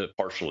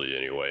 partially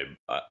anyway,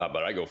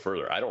 but I go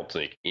further. I don't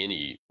think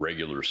any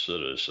regular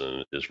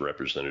citizen is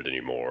represented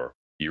anymore.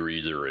 You're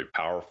either a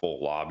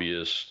powerful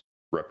lobbyist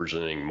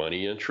representing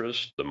money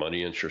interests, the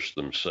money interests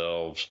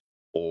themselves,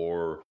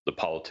 or the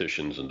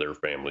politicians and their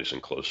families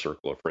and close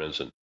circle of friends.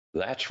 And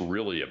that's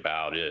really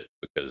about it,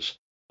 because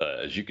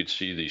as you could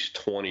see, these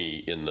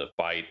 20 in the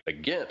fight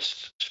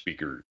against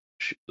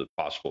the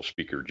possible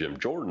Speaker Jim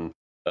Jordan,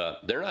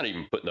 they're not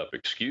even putting up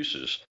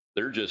excuses.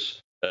 They're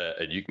just,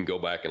 and you can go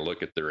back and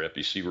look at their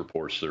FEC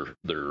reports,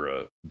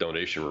 their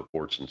donation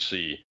reports, and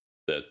see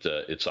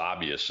that it's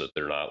obvious that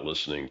they're not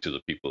listening to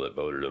the people that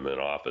voted them in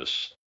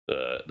office.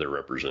 They're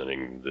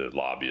representing the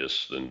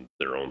lobbyists and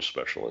their own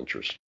special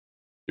interests.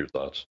 Your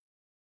thoughts?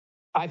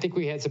 I think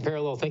we had some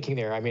parallel thinking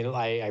there. I mean,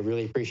 I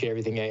really appreciate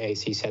everything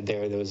AC said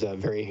there. There was I'm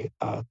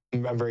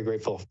very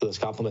grateful for those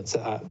compliments.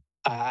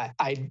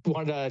 I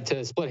wanted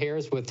to split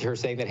hairs with her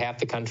saying that half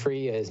the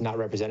country is not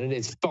represented.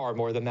 It's far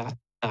more than that.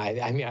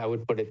 I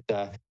would put it,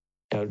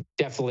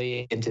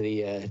 definitely into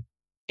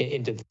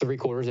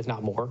 3/4, if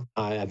not more.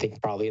 I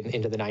think probably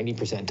into the 90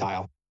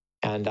 percentile.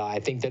 And I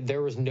think that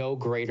there was no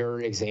greater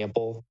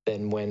example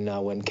than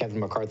when Kevin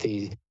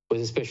McCarthy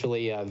was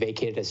officially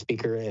vacated as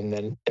Speaker, and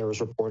then there was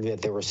reported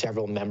that there were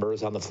several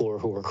members on the floor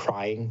who were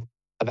crying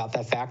about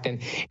that fact, and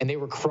they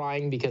were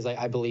crying because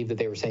I believe that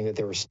they were saying that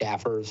there were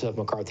staffers of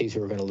McCarthy's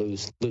who were going to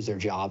lose their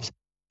jobs,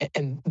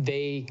 and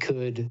they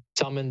could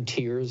summon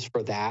tears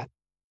for that,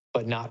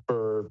 but not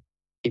for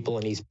people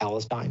in East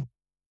Palestine.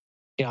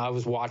 I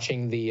was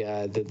watching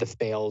the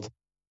failed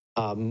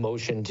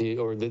motion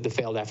the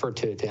failed effort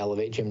to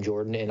elevate Jim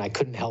Jordan, and I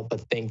couldn't help but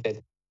think that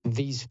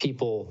these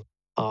people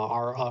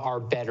are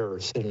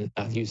betters, and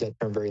I've used that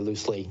term very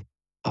loosely,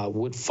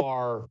 would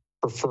far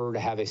prefer to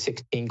have a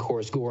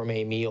 16-course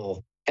gourmet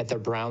meal at their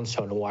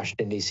brownstone in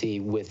Washington, D.C.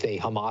 with a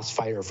Hamas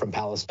fighter from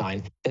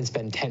Palestine than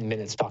spend 10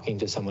 minutes talking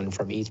to someone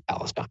from East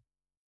Palestine.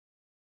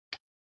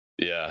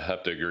 Yeah, I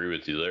have to agree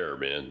with you there,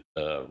 man.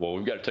 Well,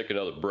 we've got to take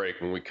another break.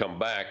 When we come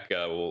back,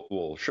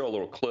 we'll show a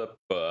little clip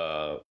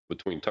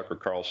between Tucker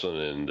Carlson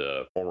and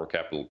former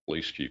Capitol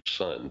Police Chief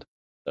Sund,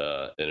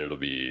 and it'll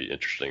be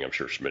interesting. I'm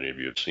sure so many of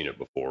you have seen it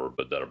before,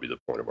 but that'll be the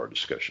point of our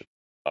discussion.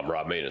 I'm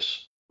Rob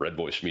Maness, Red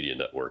Voice Media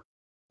Network.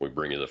 We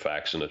bring you the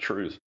facts and the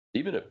truth,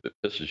 even if it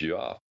pisses you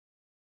off.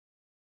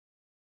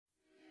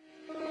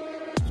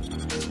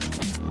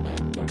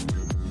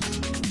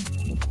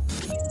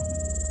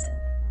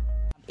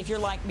 If you're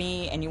like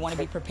me and you want to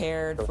be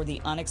prepared for the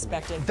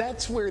unexpected.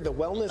 That's where the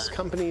wellness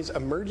company's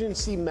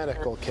emergency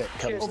medical kit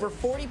comes in. Over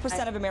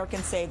 40% of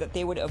Americans say that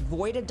they would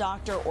avoid a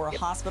doctor or a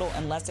hospital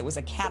unless it was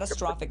a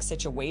catastrophic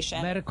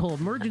situation. Medical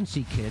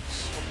emergency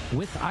kits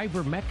with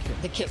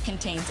ivermectin. The kit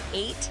contains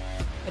 8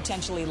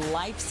 potentially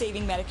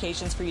life-saving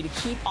medications for you to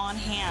keep on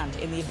hand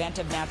in the event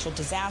of natural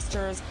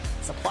disasters,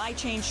 supply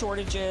chain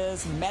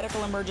shortages,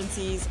 medical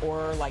emergencies,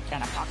 or like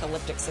an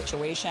apocalyptic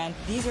situation.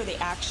 These are the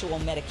actual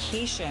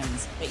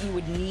medications that you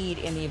would need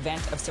in the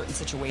event of certain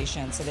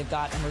situations. So they've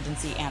got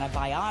emergency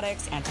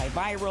antibiotics,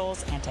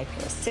 antivirals,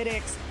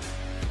 antiparasitics.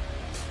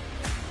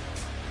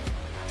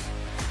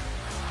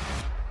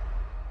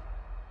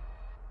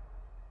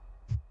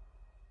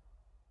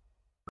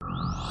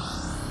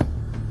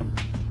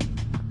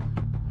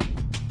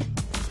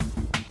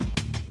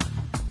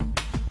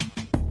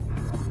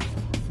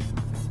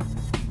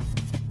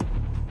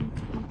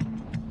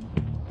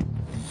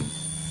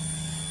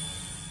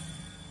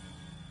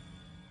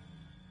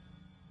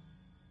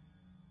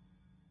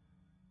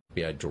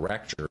 FBI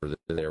director,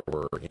 there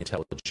were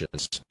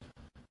intelligence,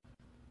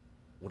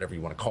 whatever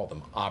you want to call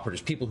them,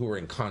 operatives, people who were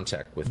in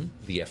contact with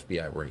the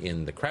FBI were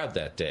in the crowd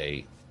that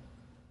day,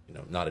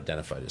 not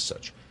identified as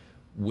such.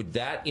 Would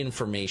that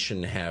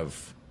information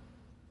have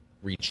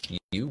reached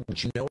you?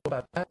 Would you know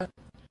about that?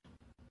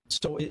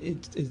 So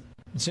it's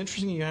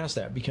interesting you asked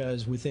that,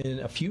 because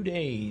within a few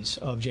days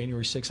of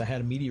January 6th, I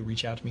had a media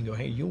reach out to me and go,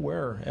 "Hey, you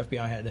aware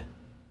FBI had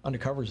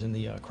undercovers in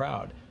the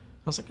crowd?"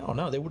 I was like, "Oh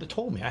no, they would have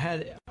told me." I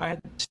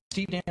had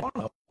Steve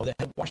D'Antuono that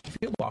had Washington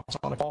Field Office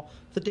on a call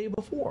the day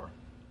before.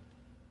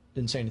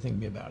 Didn't say anything to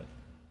me about it.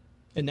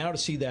 And now to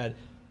see that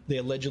they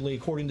allegedly,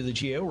 according to the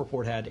GAO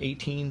report, had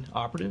 18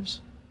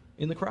 operatives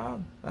in the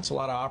crowd, that's a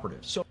lot of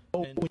operatives. So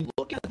when you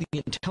look at the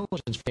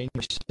intelligence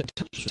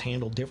was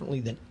handled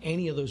differently than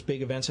any of those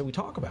big events that we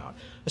talk about,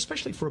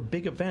 especially for a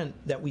big event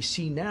that we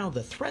see now,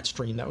 the threat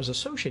stream that was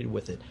associated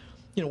with it.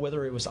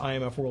 Whether it was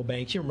IMF, World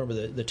Bank, you remember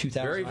the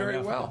 2000 very, very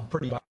IMF, well.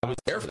 I was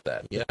there for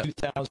that. Yeah,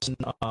 2000,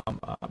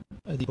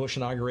 the Bush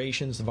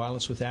inaugurations, the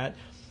violence with that.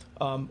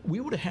 We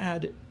would have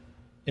had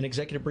an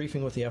executive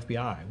briefing with the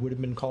FBI. Would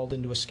have been called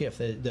into a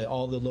SCIF.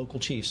 All the local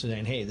chiefs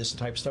saying, "Hey, this is the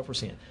type of stuff we're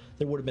seeing."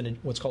 There would have been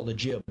what's called a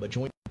JIB, a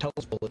Joint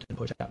Intelligence Bulletin,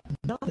 pushed out.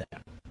 None of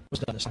that was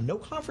done this time. No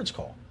conference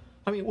call.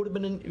 I mean, it would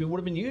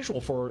have been usual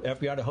for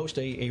FBI to host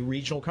a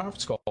regional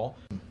conference call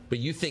But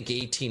you think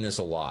 18 is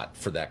a lot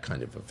for that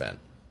kind of event?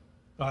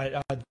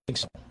 I think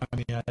so. I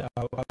mean, I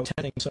was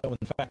think so. In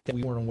the fact that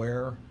we weren't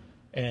aware,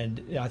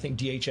 and I think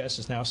DHS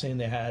is now saying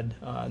they had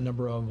a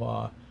number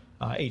of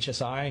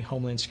HSI,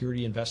 Homeland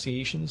Security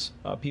Investigations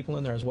people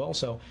in there as well.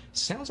 So it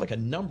sounds like a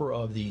number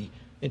of the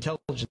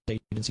intelligence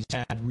agencies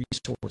had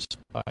resources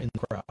in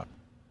the crowd.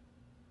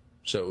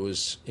 So it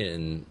was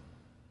in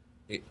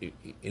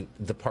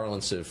the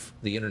parlance of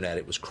the internet,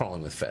 it was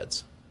crawling with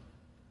feds.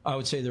 I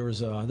would say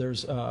there's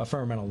a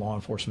fair amount of law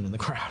enforcement in the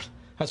crowd.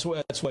 That's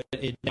what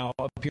it now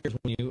appears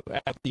when you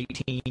add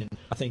 18. And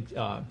I think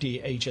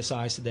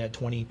DHSI said they had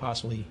 20,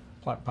 possibly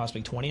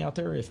 20 out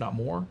there, if not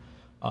more.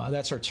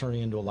 That starts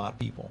turning into a lot of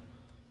people.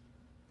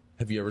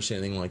 Have you ever seen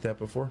anything like that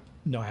before?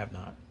 No, I have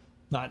not.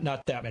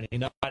 Not that many.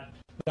 Not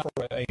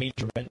for a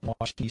major event in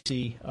Washington,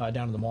 D.C.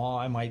 Down to the mall.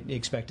 I might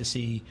expect to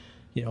see,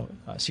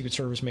 Secret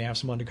Service may have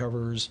some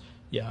undercovers.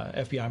 Yeah,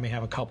 FBI may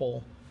have a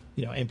couple.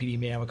 MPD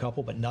may have a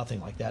couple, but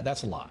nothing like that.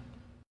 That's a lot.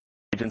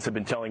 Agents have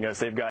been telling us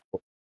they've got.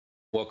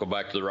 Welcome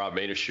back to the Rob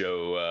Maness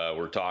Show.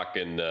 We're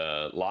talking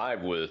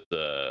live with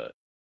former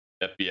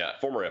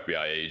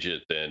FBI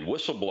agent and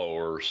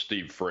whistleblower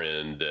Steve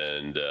Friend.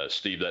 And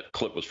Steve, that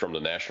clip was from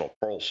the National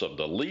Pulse of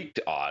the leaked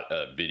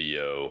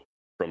video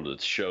from the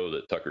show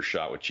that Tucker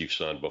shot with Chief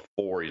Son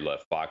before he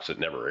left Fox. It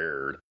never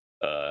aired.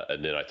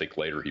 And then I think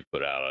later he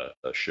put out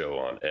a show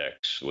on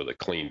X with a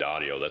cleaned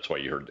audio. That's why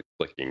you heard the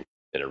clicking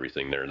and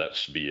everything there. And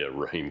that's via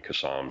Raheem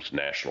Kassam's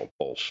National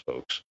Pulse,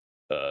 folks.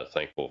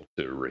 Thankful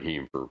to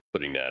Raheem for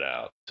putting that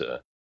out.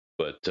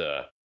 But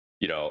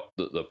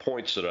the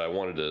points that I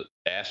wanted to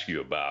ask you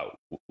about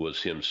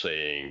was him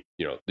saying,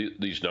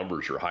 these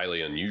numbers are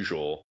highly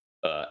unusual.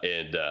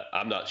 And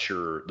I'm not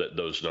sure that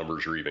those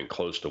numbers are even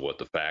close to what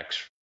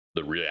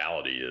the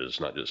reality is,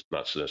 not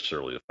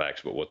necessarily the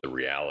facts, but what the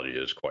reality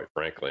is, quite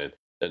frankly.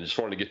 And just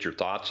wanted to get your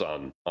thoughts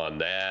on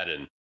that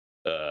and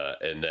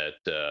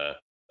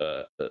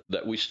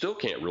that we still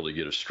can't really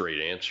get a straight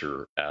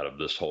answer out of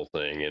this whole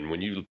thing. And when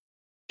you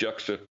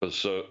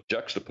juxtapose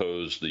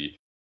the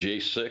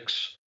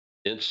J6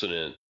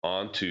 incident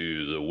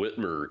onto the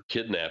Whitmer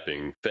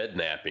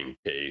fednapping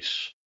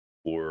case,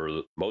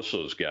 where most of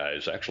those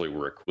guys actually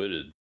were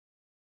acquitted,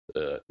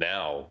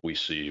 now we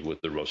see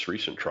with their most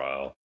recent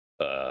trial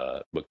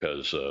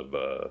because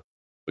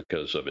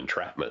of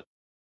entrapment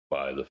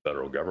by the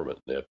federal government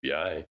and the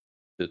FBI.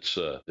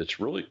 It's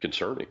really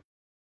concerning.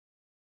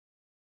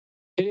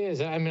 It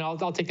is. I mean,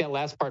 I'll take that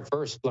last part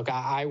first. Look,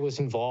 I was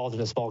involved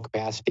in a small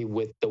capacity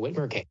with the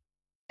Whitmer case,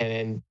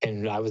 and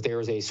I was there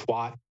as a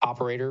SWAT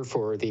operator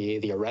for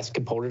the arrest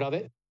component of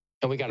it,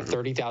 and we got a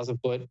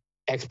 30,000-foot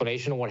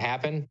explanation of what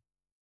happened,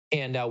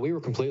 and we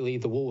were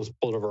the wool was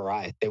pulled over our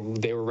eyes.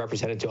 They were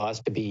represented to us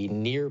to be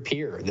near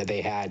peer, that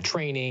they had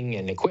training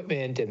and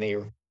equipment, and they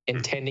were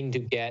intending to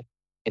get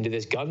into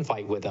this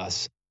gunfight with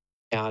us.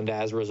 And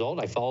as a result,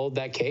 I followed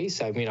that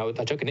case. I mean, I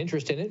took an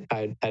interest in it.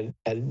 I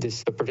had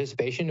this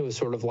participation. It was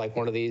sort of like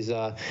one of these,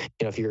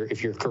 if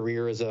your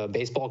career is a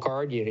baseball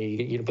card,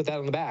 you put that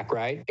on the back,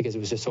 right? Because it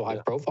was just so high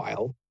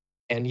profile.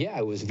 And yeah,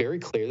 it was very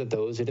clear that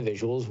those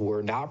individuals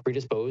were not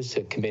predisposed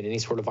to commit any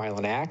sort of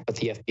violent act, but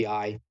the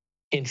FBI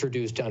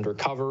introduced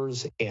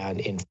undercovers and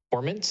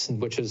informants,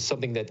 which is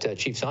something that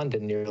Chief Son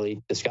didn't nearly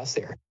discuss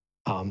there,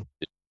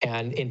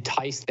 and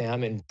enticed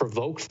them and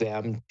provoked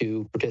them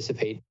to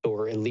participate,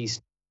 or at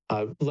least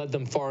led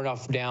them far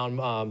enough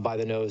down by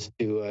the nose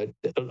to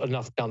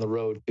enough down the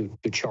road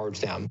to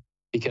charge them,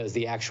 because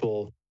the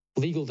actual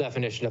legal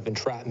definition of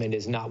entrapment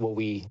is not what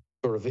we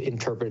sort of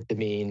interpret to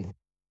mean,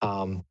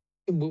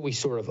 what we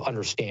sort of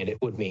understand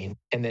it would mean.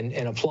 And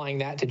applying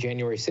that to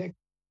January 6th,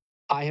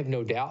 I have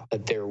no doubt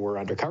that there were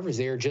undercovers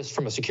there just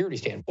from a security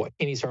standpoint.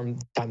 Anytime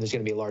there's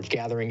going to be a large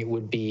gathering, it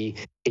would be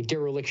a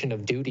dereliction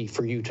of duty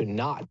for you to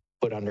not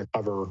put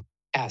undercover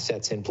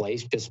assets in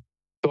place, just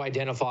to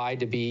identify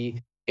to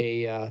be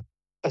a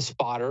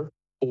spotter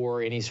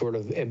or any sort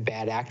of a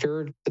bad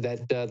actor,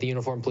 that the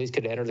uniformed police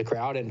could enter the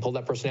crowd and pull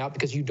that person out,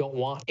 because you don't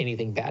want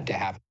anything bad to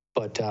happen.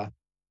 But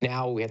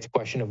now we have the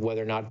question of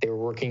whether or not they were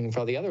working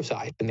for the other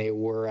side and they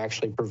were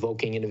actually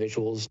provoking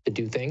individuals to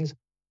do things.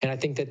 And I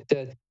think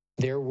that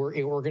there were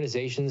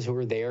organizations who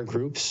were there,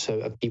 groups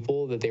of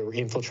people that they were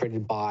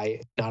infiltrated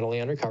by, not only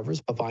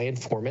undercovers, but by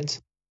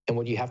informants. And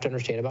what you have to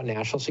understand about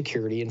national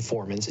security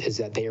informants is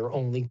that they are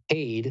only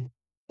paid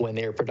when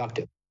they are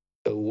productive.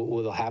 So what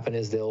will happen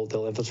is they'll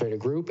infiltrate a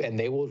group, and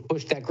they will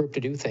push that group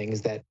to do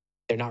things that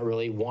they're not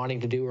really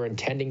wanting to do or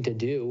intending to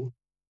do.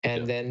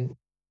 And then,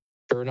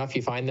 sure enough,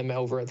 you find them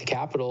over at the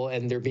Capitol,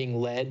 and they're being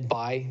led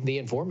by the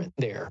informant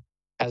there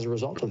as a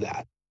result of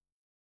that.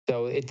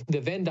 So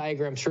the Venn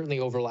diagram certainly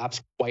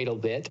overlaps quite a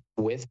bit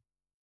with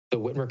the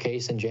Whitmer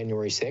case in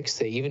January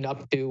 6th, even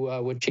up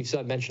to what Chief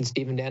Son mentioned,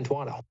 Stephen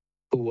D'Antuono,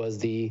 who was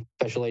the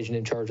special agent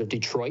in charge of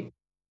Detroit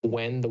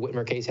when the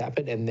Whitmer case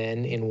happened, and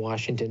then in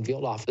Washington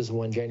field office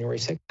when January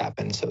 6th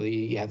happened. So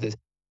you have this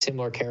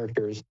similar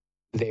characters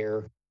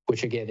there,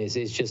 which again is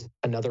just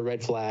another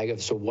red flag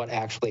of what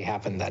actually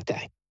happened that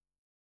day.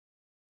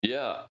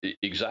 Yeah,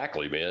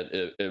 exactly, man.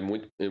 And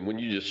when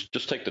you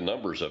just take the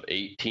numbers of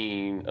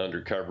 18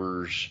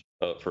 undercovers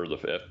for the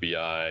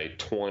FBI,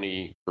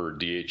 20 for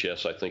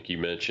DHS, I think you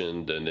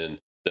mentioned, and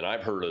then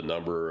I've heard a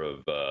number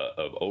of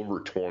over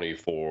 20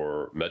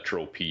 for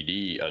Metro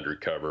PD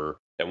undercover,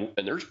 and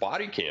there's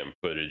body cam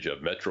footage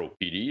of Metro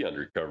PD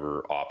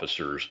undercover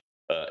officers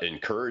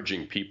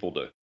encouraging people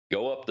to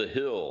go up the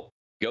hill,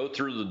 go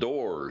through the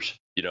doors,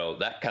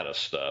 that kind of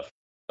stuff.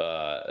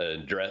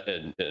 And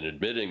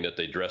admitting that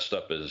they dressed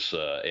up as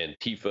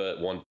Antifa at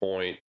one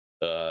point,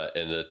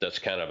 and that's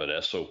kind of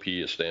an SOP,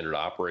 a standard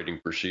operating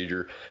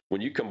procedure.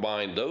 When you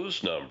combine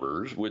those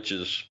numbers, which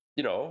is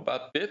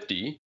about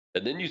 50,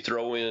 and then you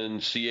throw in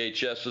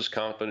CHS's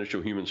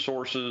confidential human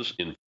sources,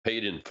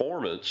 paid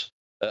informants,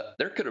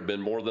 there could have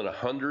been more than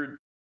 100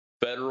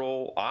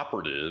 federal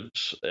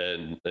operatives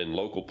and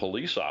local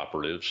police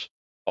operatives.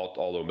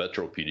 Although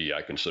Metro PD,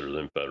 I consider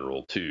them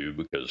federal too,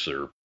 because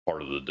they're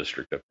part of the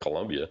District of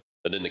Columbia.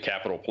 And then the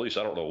Capitol Police,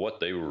 I don't know what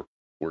they were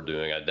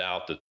doing.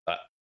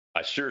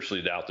 I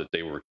seriously doubt that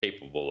they were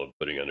capable of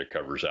putting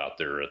undercovers out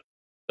there at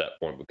that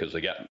point, because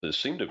they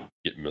seemed to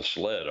get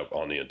misled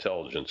on the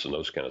intelligence and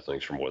those kind of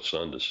things from what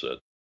Sundus said.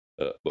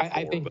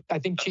 I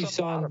think Chief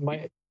Son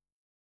might.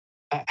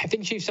 I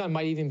think Chief Son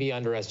might even be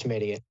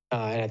underestimating it,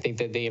 and I think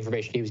that the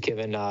information he was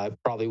given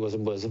probably was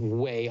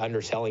way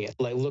underselling it.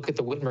 Like, look at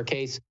the Whitmer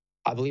case.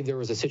 I believe there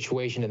was a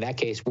situation in that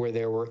case where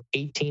there were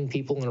 18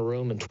 people in a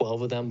room and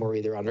 12 of them were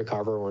either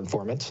undercover or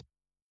informants.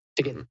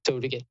 To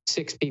get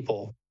 6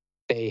 people,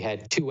 they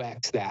had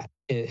 2x that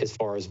as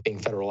far as being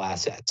federal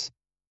assets.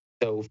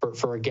 So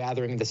for a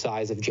gathering the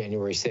size of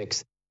January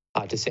 6th,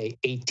 to say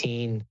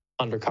 18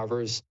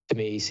 undercovers to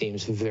me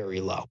seems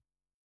very low.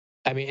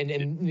 I mean,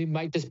 and it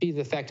might just be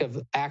the fact of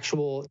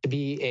to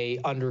be a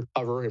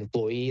undercover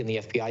employee in the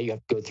FBI, you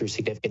have to go through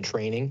significant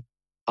training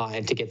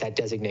and to get that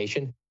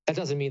designation. That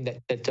doesn't mean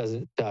that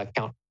doesn't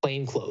count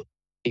plainclothes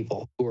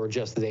people who are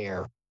just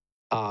there,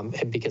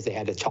 and because they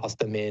had to toss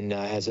them in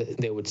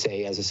they would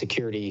say as a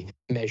security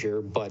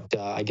measure. But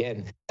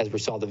again, as we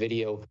saw the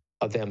video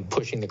of them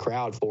pushing the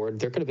crowd forward,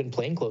 there could have been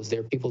plainclothes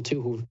there, people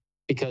too, who,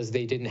 because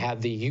they didn't have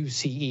the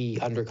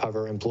UCE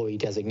undercover employee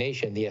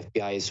designation, the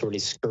FBI is sort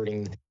of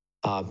skirting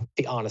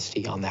the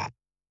honesty on that.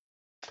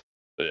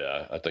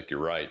 Yeah, I think you're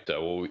right.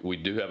 Well, we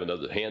do have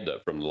another hand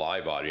up from the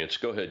live audience.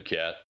 Go ahead,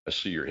 Kat. I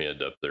see your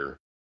hand up there.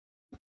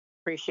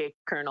 Appreciate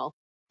you, Colonel.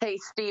 Hey,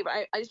 Steve,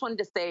 I just wanted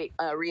to say,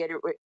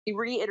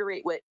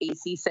 reiterate what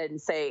AC said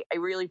and say, I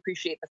really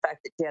appreciate the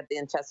fact that you had the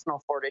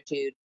intestinal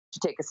fortitude to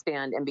take a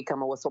stand and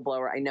become a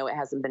whistleblower. I know it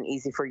hasn't been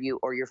easy for you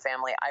or your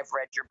family. I've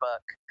read your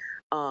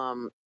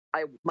book.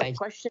 My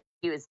question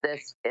to you is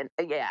this, and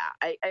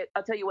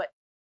I'll tell you what,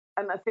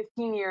 I'm a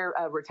 15-year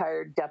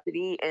retired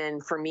deputy,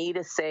 and for me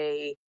to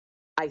say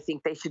I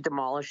think they should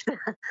demolish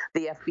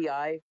the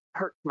FBI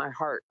hurt my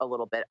heart a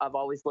little bit. I've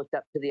always looked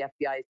up to the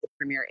FBI as the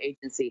premier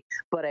agency,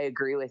 but I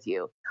agree with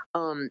you.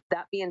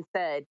 That being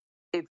said,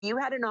 if you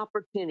had an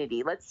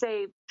opportunity, let's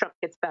say Trump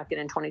gets back in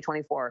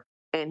 2024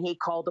 and he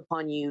called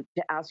upon you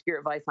to ask your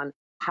advice on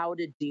how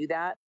to do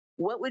that,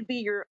 what would be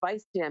your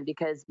advice to him?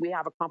 Because we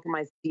have a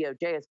compromised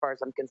DOJ as far as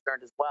I'm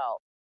concerned as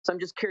well. So I'm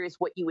just curious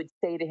what you would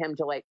say to him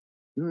to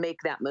make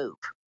that move,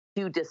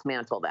 to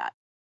dismantle that.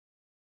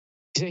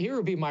 So here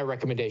would be my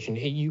recommendation.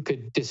 You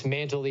could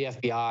dismantle the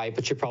FBI,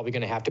 but you're probably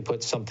going to have to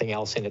put something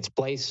else in its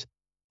place.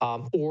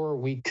 Or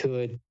we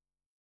could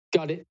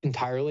gut it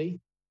entirely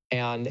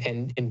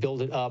and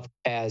build it up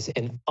as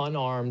an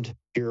unarmed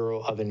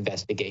Bureau of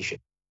Investigation.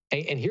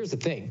 And here's the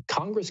thing.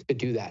 Congress could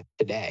do that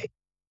today.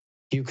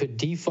 You could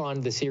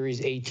defund the Series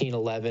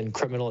 1811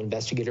 criminal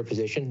investigator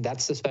position.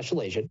 That's the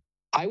special agent.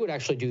 I would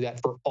actually do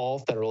that for all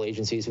federal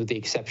agencies with the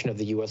exception of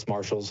the U.S.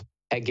 Marshals.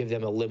 I'd give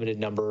them a limited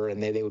number,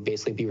 and they would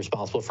basically be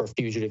responsible for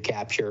fugitive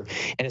capture.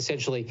 And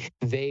essentially,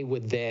 they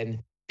would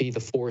then be the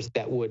force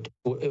that would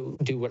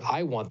do what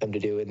I want them to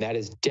do, and that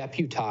is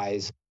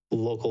deputize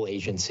local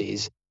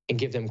agencies and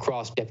give them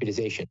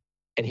cross-deputization.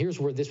 And here's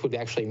where this would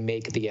actually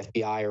make the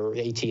FBI or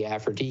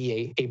ATF or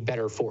DEA a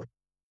better force.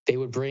 They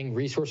would bring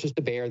resources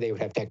to bear. They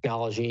would have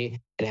technology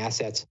and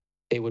assets.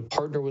 They would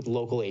partner with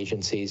local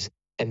agencies.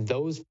 And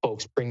those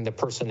folks bring the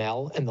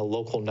personnel and the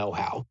local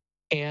know-how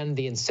and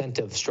the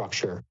incentive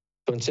structure.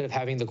 So instead of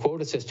having the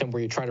quota system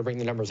where you're trying to bring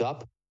the numbers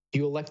up,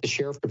 you elect the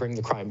sheriff to bring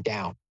the crime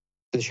down.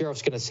 The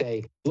sheriff's going to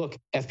say, look,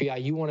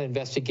 FBI, you want to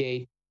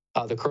investigate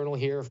the colonel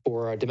here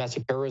for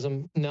domestic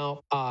terrorism?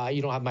 No,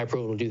 you don't have my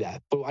approval to do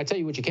that. But I tell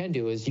you what you can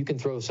do is you can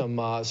throw some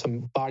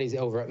bodies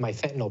over at my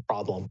fentanyl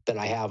problem that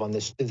I have on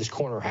this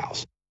corner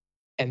house.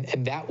 And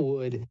that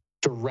would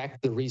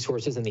direct the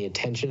resources and the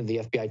attention of the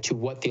FBI to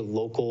what the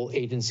local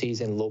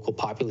agencies and local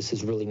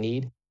populaces really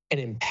need and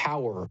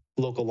empower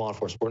local law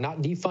enforcement. We're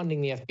not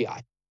defunding the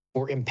FBI.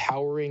 We're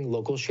empowering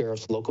local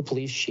sheriffs, local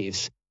police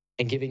chiefs,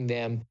 and giving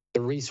them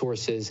the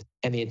resources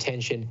and the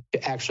attention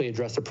to actually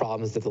address the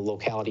problems that the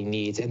locality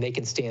needs. And they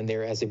can stand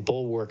there as a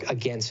bulwark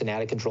against an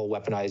out-of-control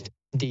weaponized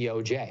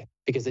DOJ,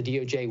 because the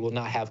DOJ will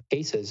not have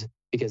cases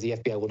because the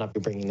FBI will not be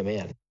bringing them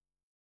in.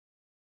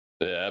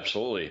 Yeah,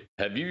 absolutely.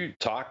 Have you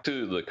talked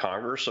to the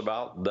Congress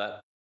about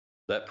that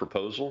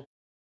proposal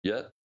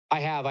yet? I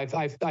have.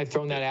 I've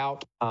thrown that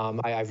out.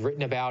 I've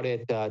written about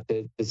it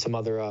to some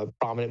other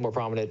more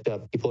prominent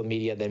people in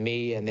media than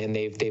me, and then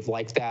they've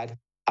liked that.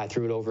 I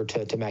threw it over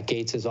to Matt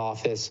Gaetz's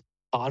office.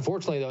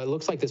 Unfortunately, though, it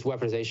looks like this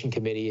weaponization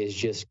committee is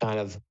just kind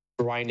of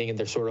grinding, and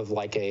they're sort of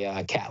like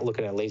a cat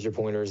looking at laser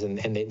pointers, and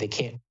they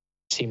can't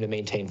seem to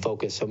maintain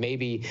focus. So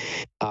maybe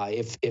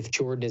if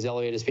Jordan is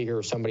elevated speaker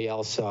or somebody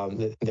else,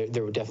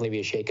 there would definitely be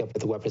a shakeup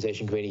at the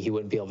weaponization committee. He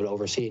wouldn't be able to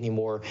oversee it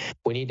anymore.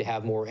 We need to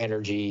have more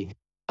energy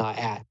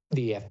at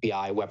the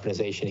FBI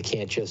weaponization. It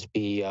can't just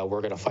be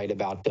we're going to fight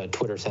about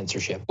Twitter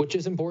censorship, which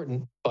is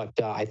important.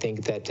 But I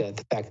think that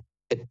the fact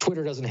that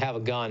Twitter doesn't have a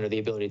gun or the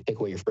ability to take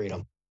away your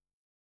freedom.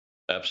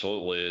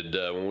 Absolutely. And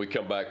when we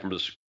come back from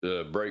this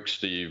break,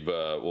 Steve,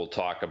 we'll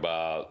talk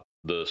about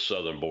the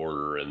southern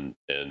border and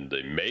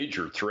the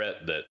major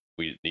threat that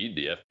we need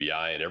the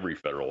FBI and every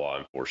federal law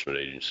enforcement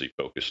agency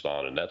focused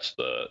on, and that's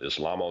the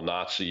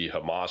Islamo-Nazi,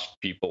 Hamas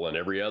people, and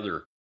every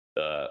other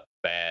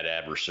bad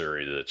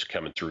adversary that's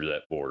coming through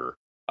that border.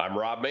 I'm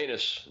Rob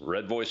Maness,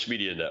 Red Voice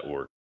Media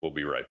Network. We'll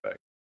be right back.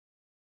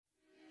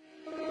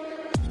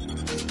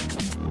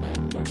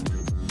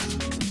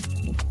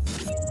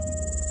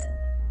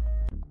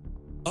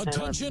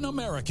 Attention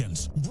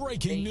Americans,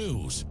 breaking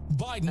news.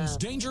 Biden's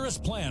dangerous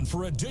plan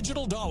for a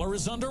digital dollar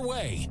is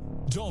underway.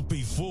 Don't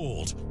be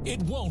fooled.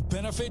 It won't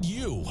benefit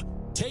you.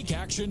 Take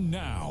action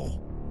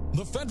now.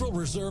 The Federal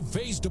Reserve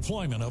phased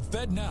deployment of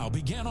FedNow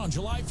began on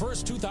July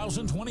 1st,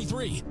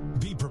 2023.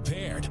 Be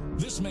prepared.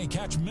 This may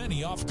catch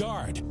many off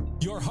guard.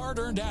 Your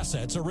hard-earned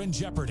assets are in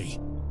jeopardy.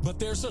 But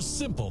there's a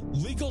simple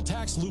legal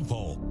tax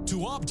loophole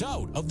to opt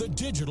out of the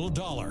digital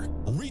dollar.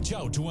 Reach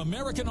out to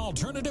American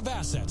Alternative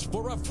Assets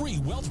for a free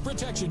wealth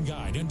protection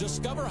guide and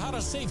discover how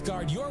to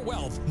safeguard your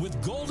wealth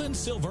with gold and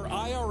silver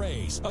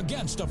IRAs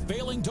against a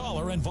failing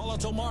dollar and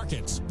volatile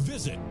markets.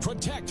 Visit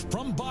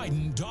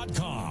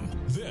protectfrombiden.com.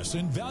 This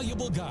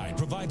invaluable guide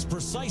provides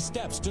precise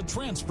steps to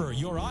transfer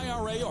your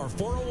IRA or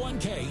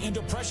 401k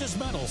into precious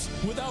metals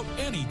without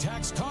any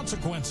tax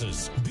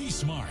consequences. Be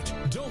smart.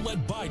 Don't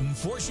let Biden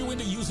force you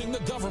into using the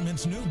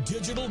government's new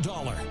digital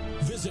dollar.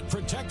 Visit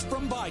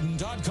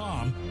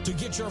protectfrombiden.com to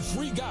get your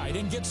free guide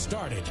and get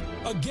started.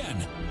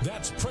 Again,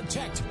 that's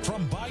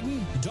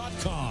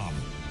protectfrombiden.com.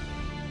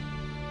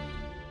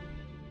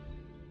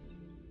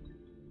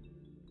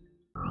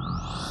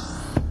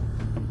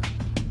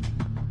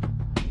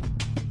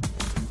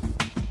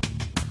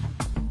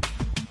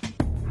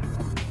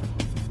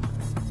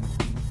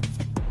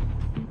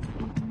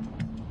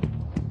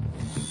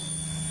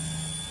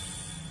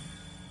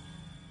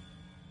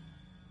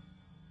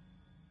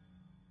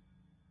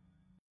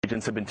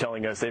 Agents have been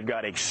telling us they've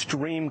got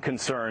extreme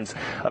concerns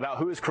about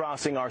who is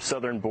crossing our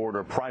southern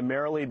border,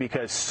 primarily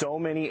because so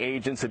many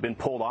agents have been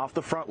pulled off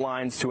the front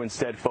lines to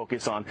instead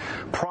focus on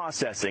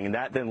processing, and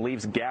that then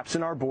leaves gaps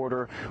in our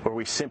border where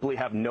we simply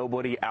have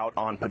nobody out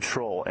on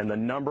patrol, and the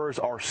numbers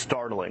are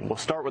startling. We'll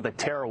start with the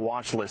terror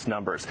watch list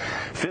numbers.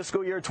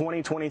 Fiscal year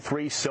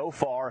 2023 so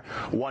far,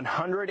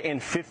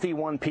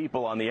 151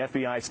 people on the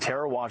FBI's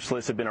terror watch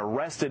list have been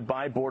arrested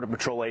by Border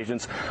Patrol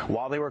agents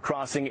while they were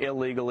crossing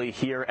illegally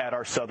here at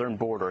our southern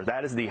border.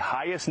 That is the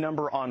highest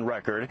number on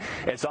record.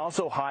 It's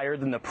also higher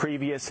than the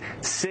previous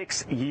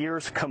 6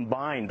 years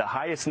combined. The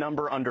highest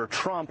number under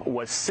Trump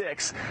was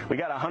 6. We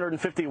got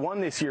 151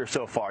 this year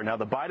so far. Now,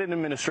 the Biden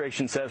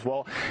administration says,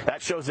 well,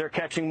 that shows they're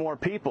catching more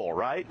people,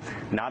 right?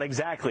 Not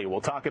exactly. We'll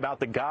talk about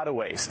the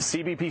gotaways.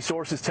 CBP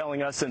sources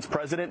telling us since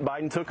President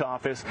Biden took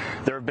office,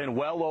 there have been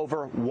well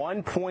over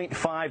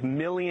 1.5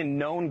 million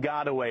known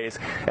gotaways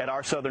at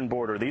our southern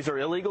border. These are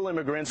illegal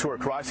immigrants who are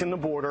crossing the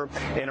border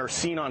and are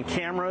seen on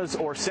cameras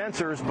or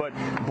sensors, but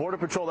Border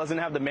Patrol doesn't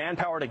have the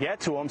manpower to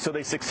get to them, so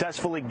they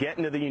successfully get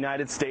into the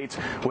United States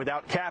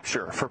without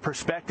capture. For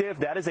perspective,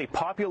 that is a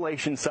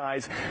population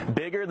size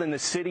bigger than the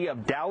city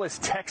of Dallas,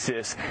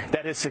 Texas,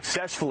 that has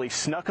successfully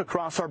snuck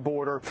across our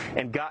border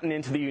and gotten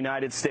into the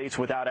United States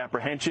without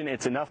apprehension.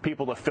 It's enough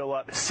people to fill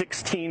up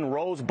 16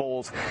 Rose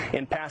Bowls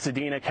in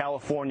Pasadena,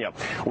 California.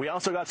 We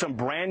also got some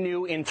brand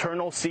new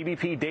internal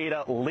CBP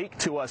data leaked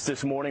to us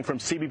this morning from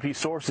CBP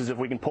sources. If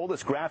we can pull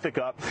this graphic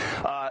up,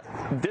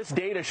 this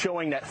data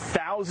showing that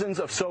thousands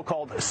of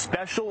so-called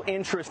special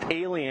interest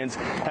aliens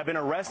have been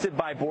arrested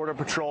by Border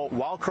Patrol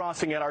while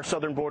crossing at our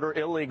southern border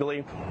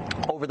illegally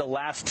over the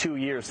last 2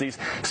 years. These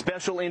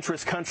special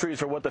interest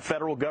countries are what the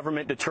federal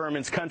government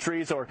determines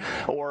countries or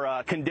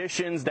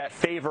conditions that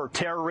favor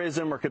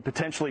terrorism or could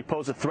potentially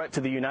pose a threat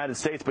to the United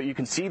States. But you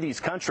can see these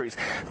countries,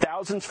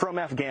 thousands from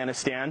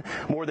Afghanistan,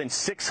 more than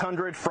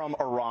 600 from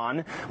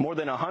Iran, more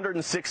than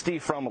 160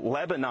 from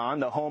Lebanon,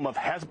 the home of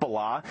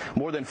Hezbollah,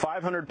 more than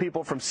 500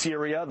 people from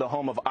Syria, the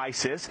home of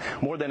ISIS,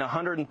 more than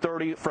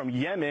 130 from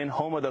Yemen,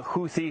 home of the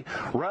Houthi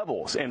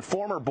rebels. And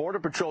former Border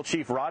Patrol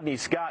Chief Rodney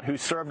Scott, who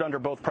served under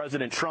both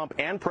President Trump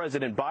and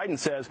President Biden,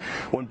 says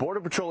when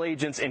Border Patrol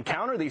agents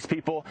encounter these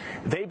people,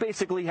 they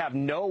basically have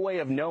no way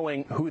of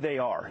knowing who they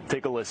are.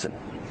 Take a listen.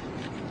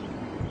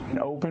 An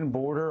open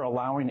border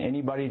allowing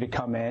anybody to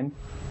come in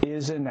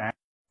is an act.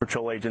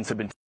 Patrol agents have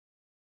been.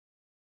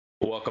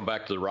 Welcome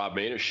back to the Rob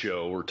Maness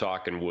Show. We're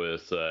talking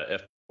with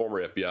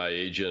former FBI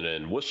agent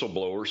and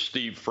whistleblower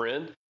Steve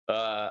Friend.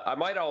 I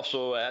might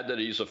also add that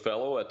he's a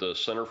fellow at the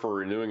Center for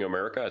Renewing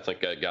America. I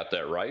think I got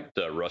that right.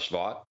 Russ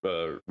Vaught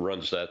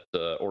runs that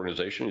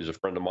organization. He's a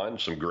friend of mine.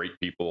 Some great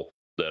people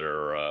that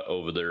are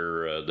over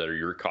there that are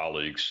your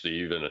colleagues,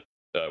 Steve. And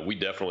we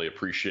definitely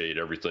appreciate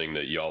everything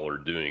that y'all are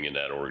doing in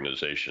that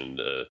organization.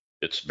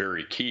 It's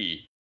very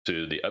key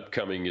to the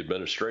upcoming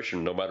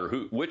administration, no matter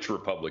which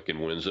Republican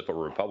wins, if a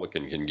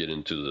Republican can get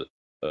into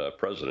the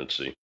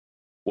presidency.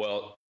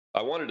 Well,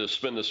 I wanted to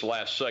spend this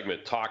last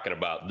segment talking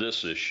about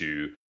this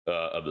issue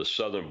of the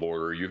southern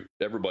border.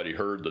 Everybody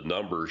heard the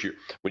numbers.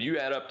 When you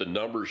add up the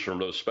numbers from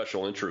those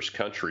special interest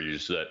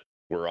countries that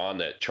were on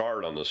that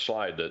chart on the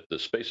slide that the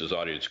Spaces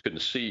audience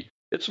couldn't see,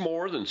 it's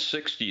more than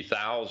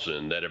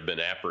 60,000 that have been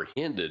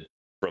apprehended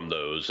from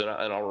those. And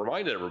I'll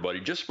remind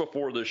everybody, just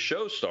before this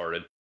show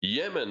started,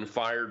 Yemen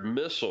fired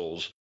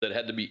missiles that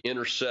had to be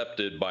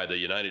intercepted by the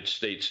United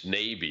States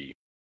Navy.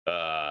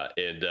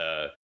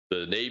 The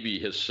Navy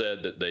has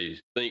said that they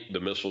think the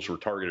missiles were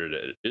targeted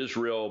at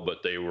Israel,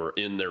 but they were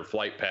in their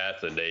flight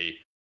path and they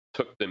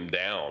took them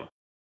down.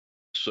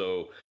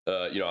 So,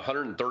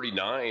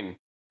 139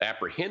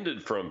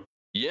 apprehended from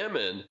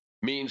Yemen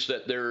means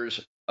that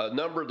there's a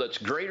number that's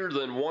greater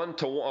than a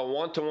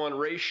one-to-one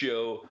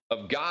ratio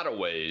of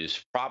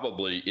gotaways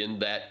probably in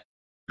that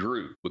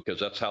group, because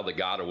that's how the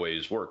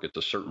gotaways work. It's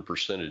a certain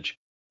percentage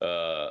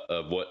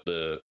of what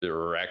there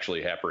are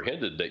actually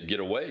apprehended that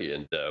get away.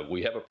 And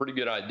we have a pretty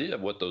good idea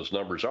of what those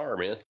numbers are,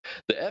 man.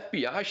 The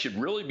FBI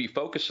should really be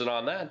focusing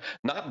on that,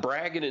 not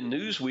bragging in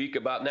Newsweek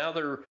about now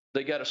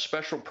they got a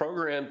special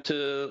program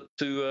to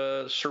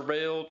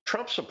surveil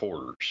Trump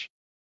supporters.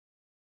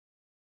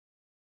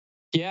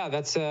 Yeah,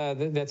 that's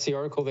the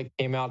article that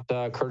came out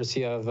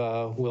courtesy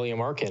of William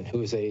Arkin,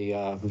 who's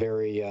a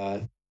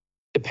very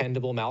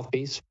dependable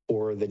mouthpiece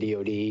for the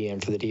DOD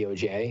and for the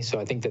DOJ. So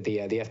I think that the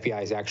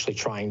FBI is actually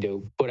trying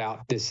to put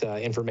out this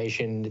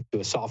information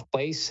to a soft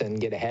place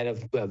and get ahead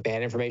of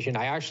bad information.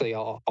 I actually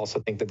also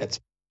think that that's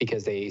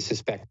because they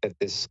suspect that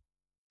this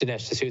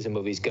Dinesh D'Souza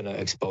movie is going to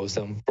expose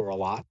them for a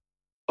lot.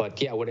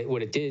 But yeah, what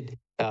it did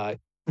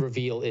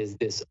reveal is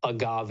this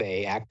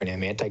AGAVE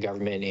acronym: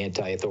 anti-government,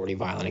 anti-authority,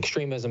 violent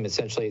extremism.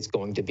 Essentially, it's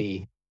going to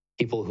be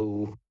people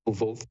who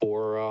vote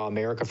for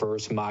America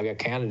First, MAGA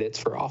candidates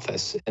for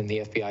office. And the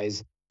FBI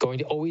is going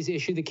to always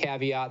issue the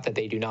caveat that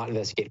they do not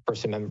investigate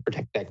First Amendment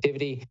protected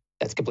activity.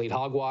 That's complete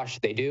hogwash.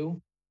 They do.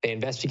 They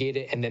investigate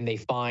it, and then they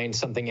find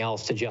something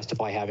else to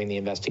justify having the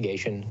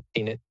investigation.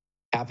 Seen it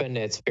happen.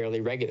 It's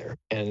fairly regular.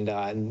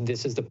 And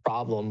this is the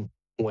problem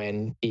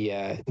when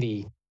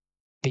the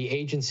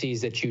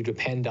agencies that you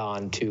depend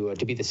on to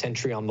be the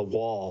sentry on the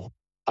wall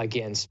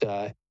against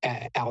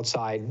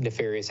outside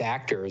nefarious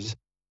actors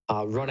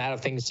run out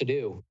of things to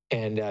do,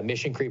 and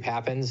mission creep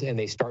happens, and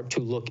they start to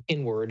look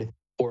inward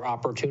for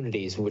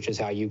opportunities, which is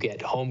how you get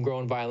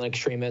homegrown violent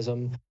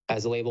extremism,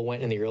 as the label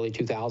went in the early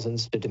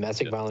 2000s, to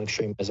domestic violent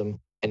extremism,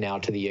 and now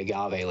to the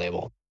AGAVE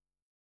label.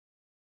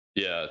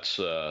 Yeah,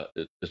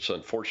 it's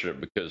unfortunate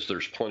because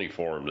there's plenty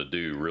for them to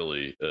do,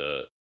 really,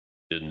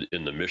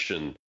 in the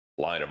mission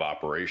line of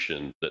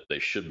operation that they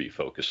should be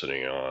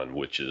focusing on,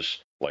 which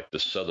is like the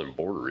southern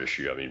border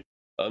issue. I mean,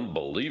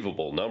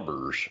 unbelievable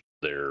numbers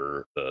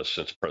there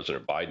since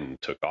President Biden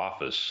took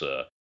office.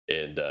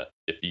 And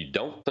if you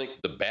don't think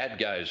the bad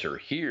guys are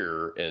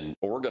here and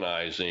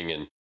organizing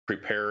and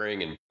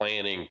preparing and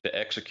planning to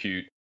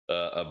execute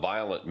a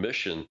violent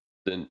mission,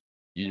 then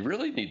you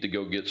really need to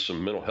go get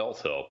some mental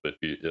health help, if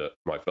you,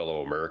 my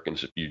fellow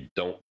Americans, if you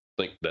don't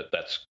think that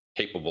that's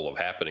capable of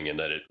happening and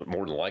that it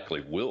more than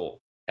likely will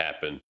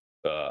happen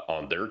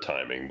on their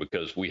timing,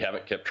 because we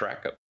haven't kept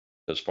track of it.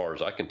 As far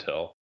as I can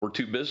tell, we're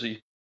too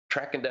busy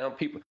tracking down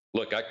people.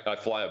 Look, I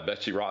fly a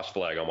Betsy Ross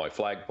flag on my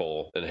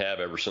flagpole and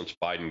have ever since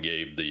Biden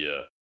gave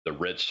the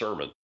red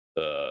sermon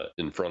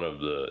in front of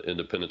the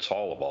Independence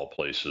Hall of all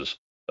places,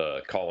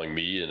 calling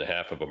me and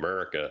half of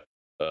America,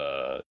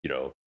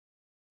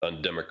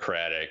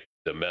 undemocratic,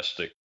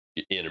 domestic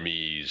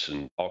enemies,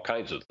 and all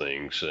kinds of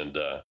things. And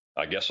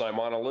I guess I'm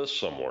on a list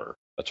somewhere.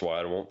 That's why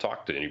I won't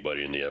talk to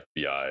anybody in the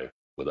FBI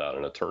without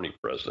an attorney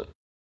present.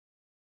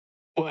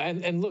 Well,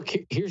 and look,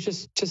 here's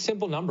just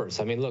simple numbers.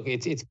 I mean, look,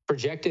 it's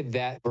projected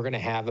that we're going to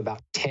have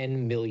about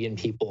 10 million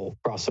people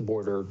cross the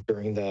border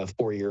during the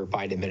 4-year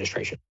Biden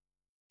administration.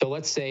 So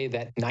let's say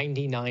that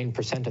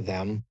 99% of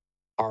them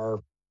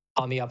are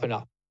on the up and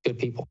up, good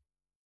people.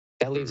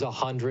 That leaves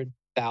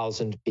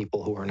 100,000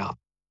 people who are not.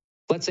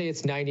 Let's say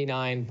it's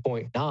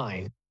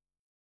 99.9.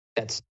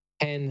 That's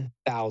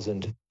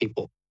 10,000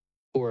 people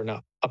who are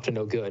not up to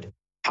no good.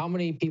 How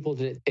many people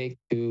did it take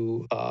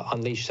to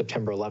unleash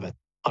September 11th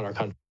on our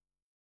country?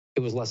 It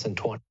was less than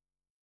 20.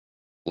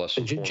 Less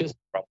than 20,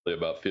 probably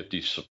about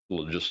 50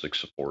 logistic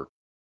support.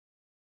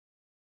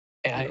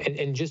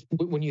 And just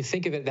when you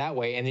think of it that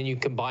way, and then you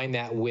combine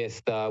that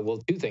with,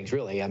 two things,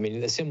 really. I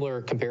mean, a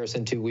similar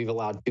comparison to we've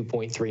allowed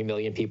 2.3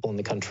 million people in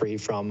the country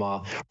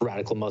from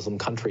radical Muslim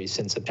countries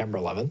since September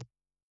 11th.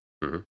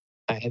 Mm-hmm.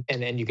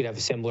 And then you could have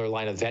a similar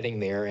line of vetting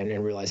there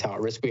and realize how at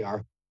risk we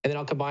are. And then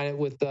I'll combine it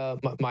with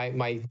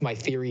my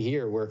theory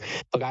here, where,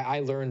 look, I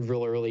learned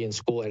real early in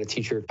school. I had a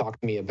teacher talk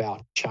to me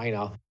about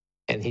China,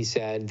 and he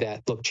said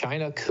that, look,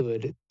 China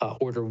could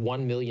order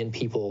 1 million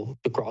people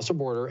to cross a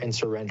border and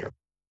surrender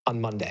on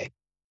Monday.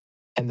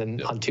 And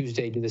then on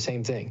Tuesday, do the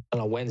same thing.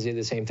 And on Wednesday,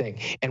 the same thing.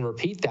 And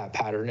repeat that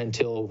pattern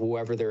until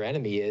whoever their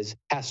enemy is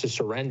has to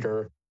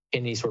surrender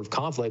in any sort of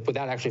conflict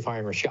without actually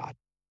firing a shot.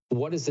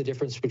 What is the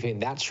difference between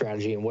that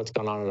strategy and what's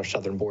gone on at our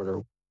southern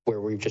border, where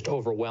we've just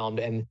overwhelmed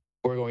and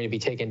we're going to be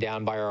taken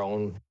down by our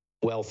own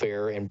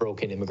welfare and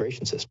broken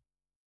immigration system?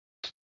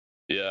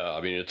 Yeah,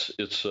 I mean,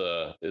 it's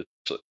a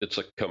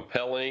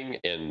compelling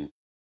and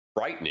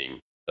frightening,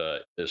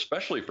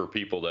 especially for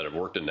people that have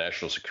worked in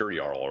national security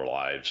all our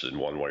lives in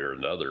one way or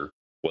another,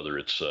 whether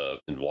it's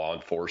in law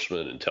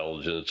enforcement,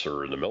 intelligence,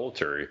 or in the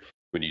military.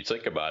 When you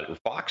think about it,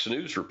 Fox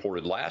News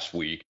reported last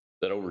week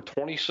that over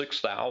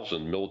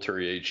 26,000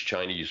 military-age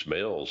Chinese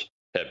males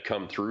have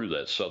come through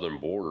that southern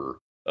border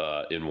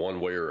in one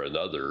way or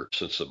another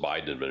since the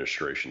Biden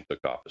administration took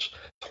office.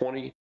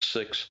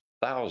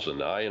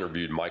 26,000. I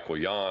interviewed Michael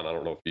Yan. I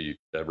don't know if you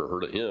ever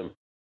heard of him,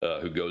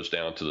 who goes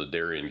down to the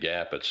Darien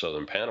Gap at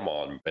southern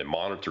Panama and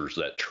monitors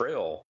that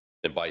trail.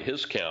 And by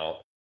his count,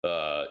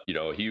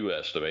 he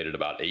estimated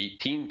about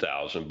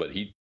 18,000, but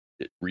he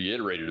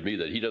reiterated to me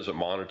that he doesn't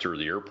monitor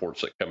the airports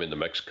that come into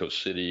Mexico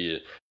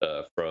City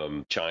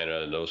from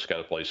China and those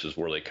kind of places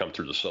where they come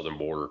through the southern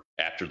border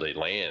after they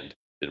land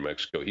in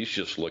Mexico. He's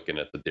just looking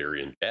at the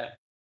Darien Gap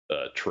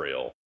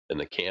trail and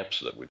the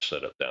camps that we've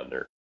set up down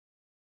there.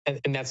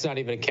 And that's not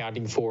even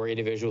accounting for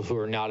individuals who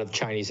are not of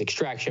Chinese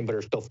extraction, but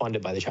are still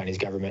funded by the Chinese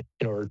government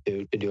in order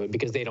to do it,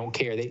 because they don't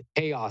care.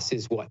 Chaos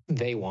is what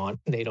they want.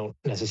 They don't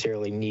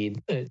necessarily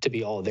need to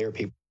be all of their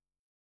people.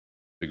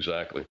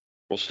 Exactly.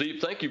 Well,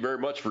 Steve, thank you very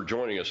much for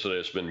joining us today.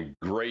 It's been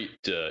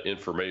great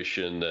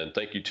information, and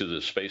thank you to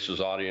the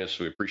Spaces audience.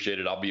 We appreciate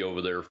it. I'll be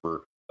over there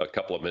for a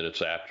couple of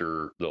minutes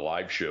after the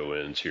live show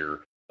ends here.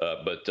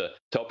 But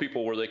tell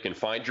people where they can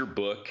find your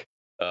book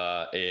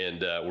and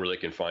where they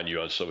can find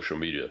you on social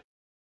media.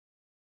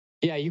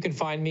 Yeah, you can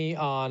find me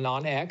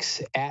on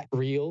X at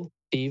Real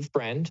Steve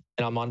Friend,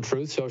 and I'm on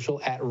Truth Social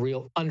at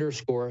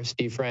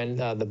Real_Steve Friend.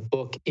 The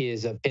book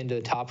is pinned to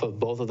the top of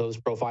both of those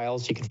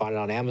profiles. You can find it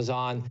on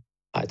Amazon.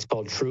 It's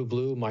called True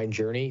Blue: My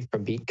Journey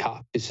from Beat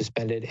Cop to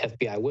Suspended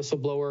FBI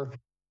Whistleblower.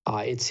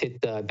 It's hit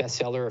the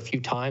bestseller a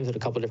few times in a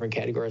couple of different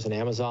categories on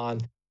Amazon.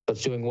 So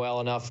it's doing well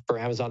enough for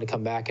Amazon to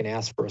come back and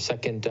ask for a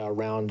second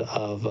round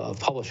of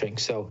publishing.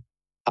 So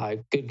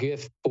good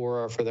gift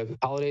for the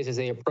holidays as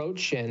they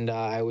approach. And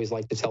I always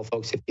like to tell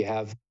folks, if you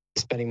have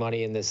spending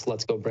money in this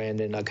Let's Go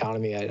Brandon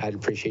economy, I'd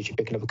appreciate you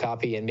picking up a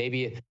copy, and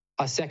maybe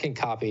a second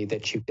copy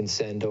that you can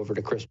send over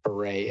to Chris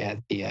Beret at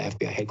the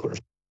FBI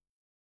headquarters.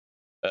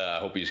 I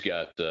hope he's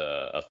got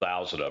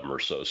 1,000 of them or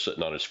so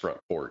sitting on his front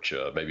porch.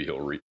 Maybe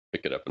he'll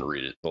pick it up and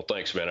read it. Well,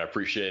 thanks, man. I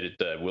appreciate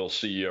it. We'll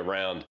see you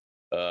around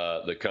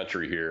the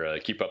country here.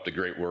 Keep up the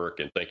great work,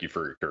 and thank you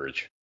for your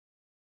courage.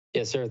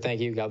 Yes, sir. Thank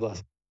you. God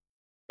bless.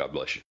 God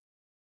bless you.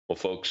 Well,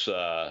 folks,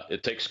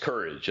 it takes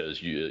courage,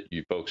 as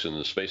you folks in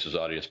the Spaces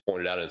audience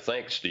pointed out, and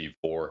thanks, Steve,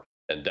 for,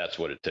 and that's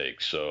what it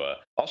takes. So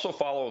also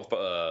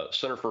follow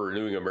Center for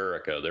Renewing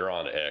America. They're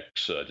on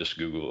X. Just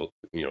Google,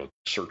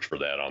 search for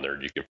that on there,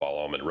 and you can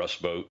follow them. And Russ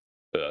Vogt,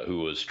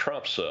 who was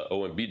Trump's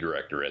OMB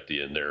director at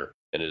the end there,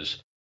 and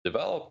has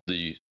developed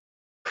the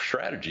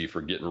strategy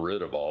for getting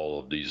rid of all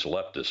of these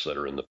leftists that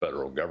are in the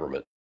federal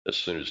government as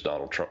soon as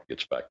Donald Trump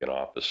gets back in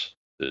office,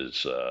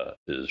 is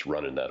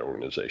running that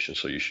organization.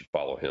 So you should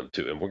follow him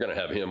too. And we're going to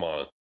have him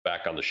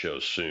back on the show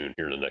soon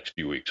here in the next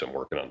few weeks. I'm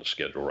working on the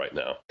schedule right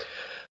now.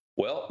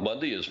 Well,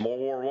 Monday is More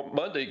War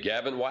Monday.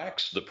 Gavin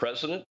Wax, the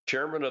president,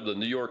 chairman of the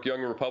New York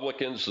Young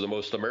Republicans, the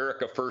most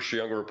America First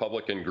Young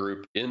Republican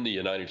group in the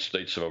United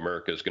States of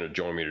America, is going to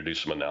join me to do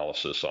some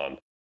analysis on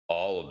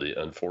all of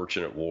the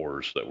unfortunate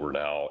wars that we're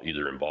now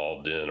either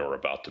involved in or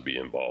about to be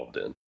involved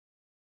in.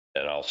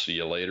 And I'll see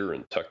you later.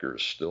 And Tucker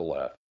is still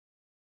laughing.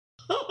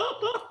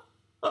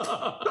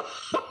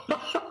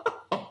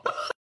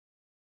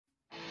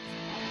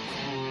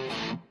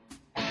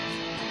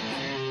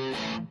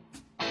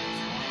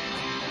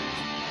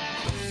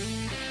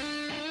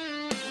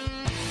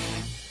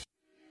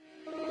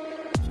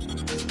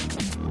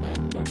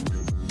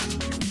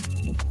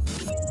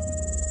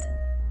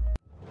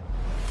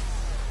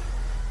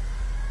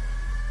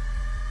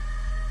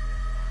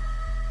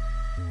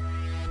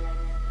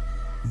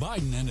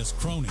 Biden and his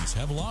cronies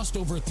have lost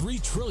over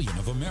 $3 trillion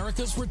of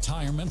America's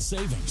retirement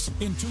savings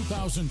in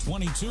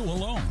 2022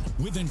 alone.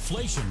 With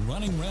inflation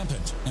running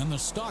rampant and the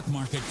stock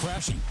market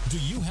crashing, do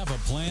you have a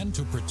plan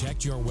to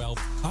protect your wealth?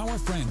 Our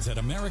friends at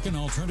American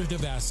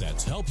Alternative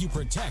Assets help you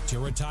protect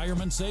your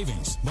retirement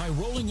savings by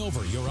rolling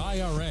over your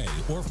IRA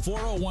or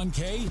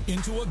 401k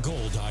into a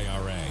gold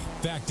IRA.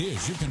 Fact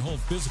is, you can hold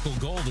physical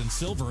gold and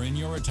silver in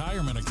your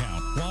retirement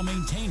account while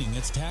maintaining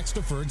its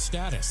tax-deferred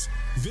status.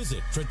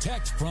 Visit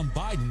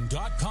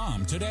protectfrombiden.com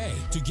Biden.com today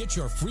to get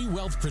your free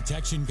wealth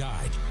protection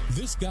guide.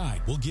 This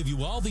guide will give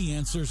you all the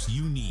answers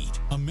you need.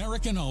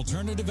 American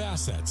Alternative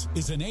Assets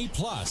is an A+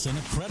 and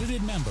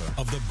accredited member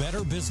of the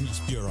Better Business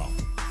Bureau.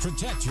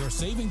 Protect your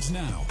savings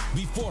now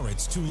before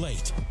it's too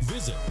late.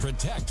 Visit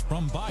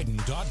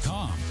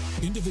protectfrombiden.com.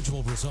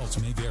 Individual results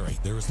may vary.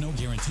 There is no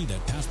guarantee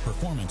that past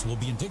performance will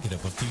be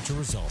indicative of future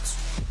results.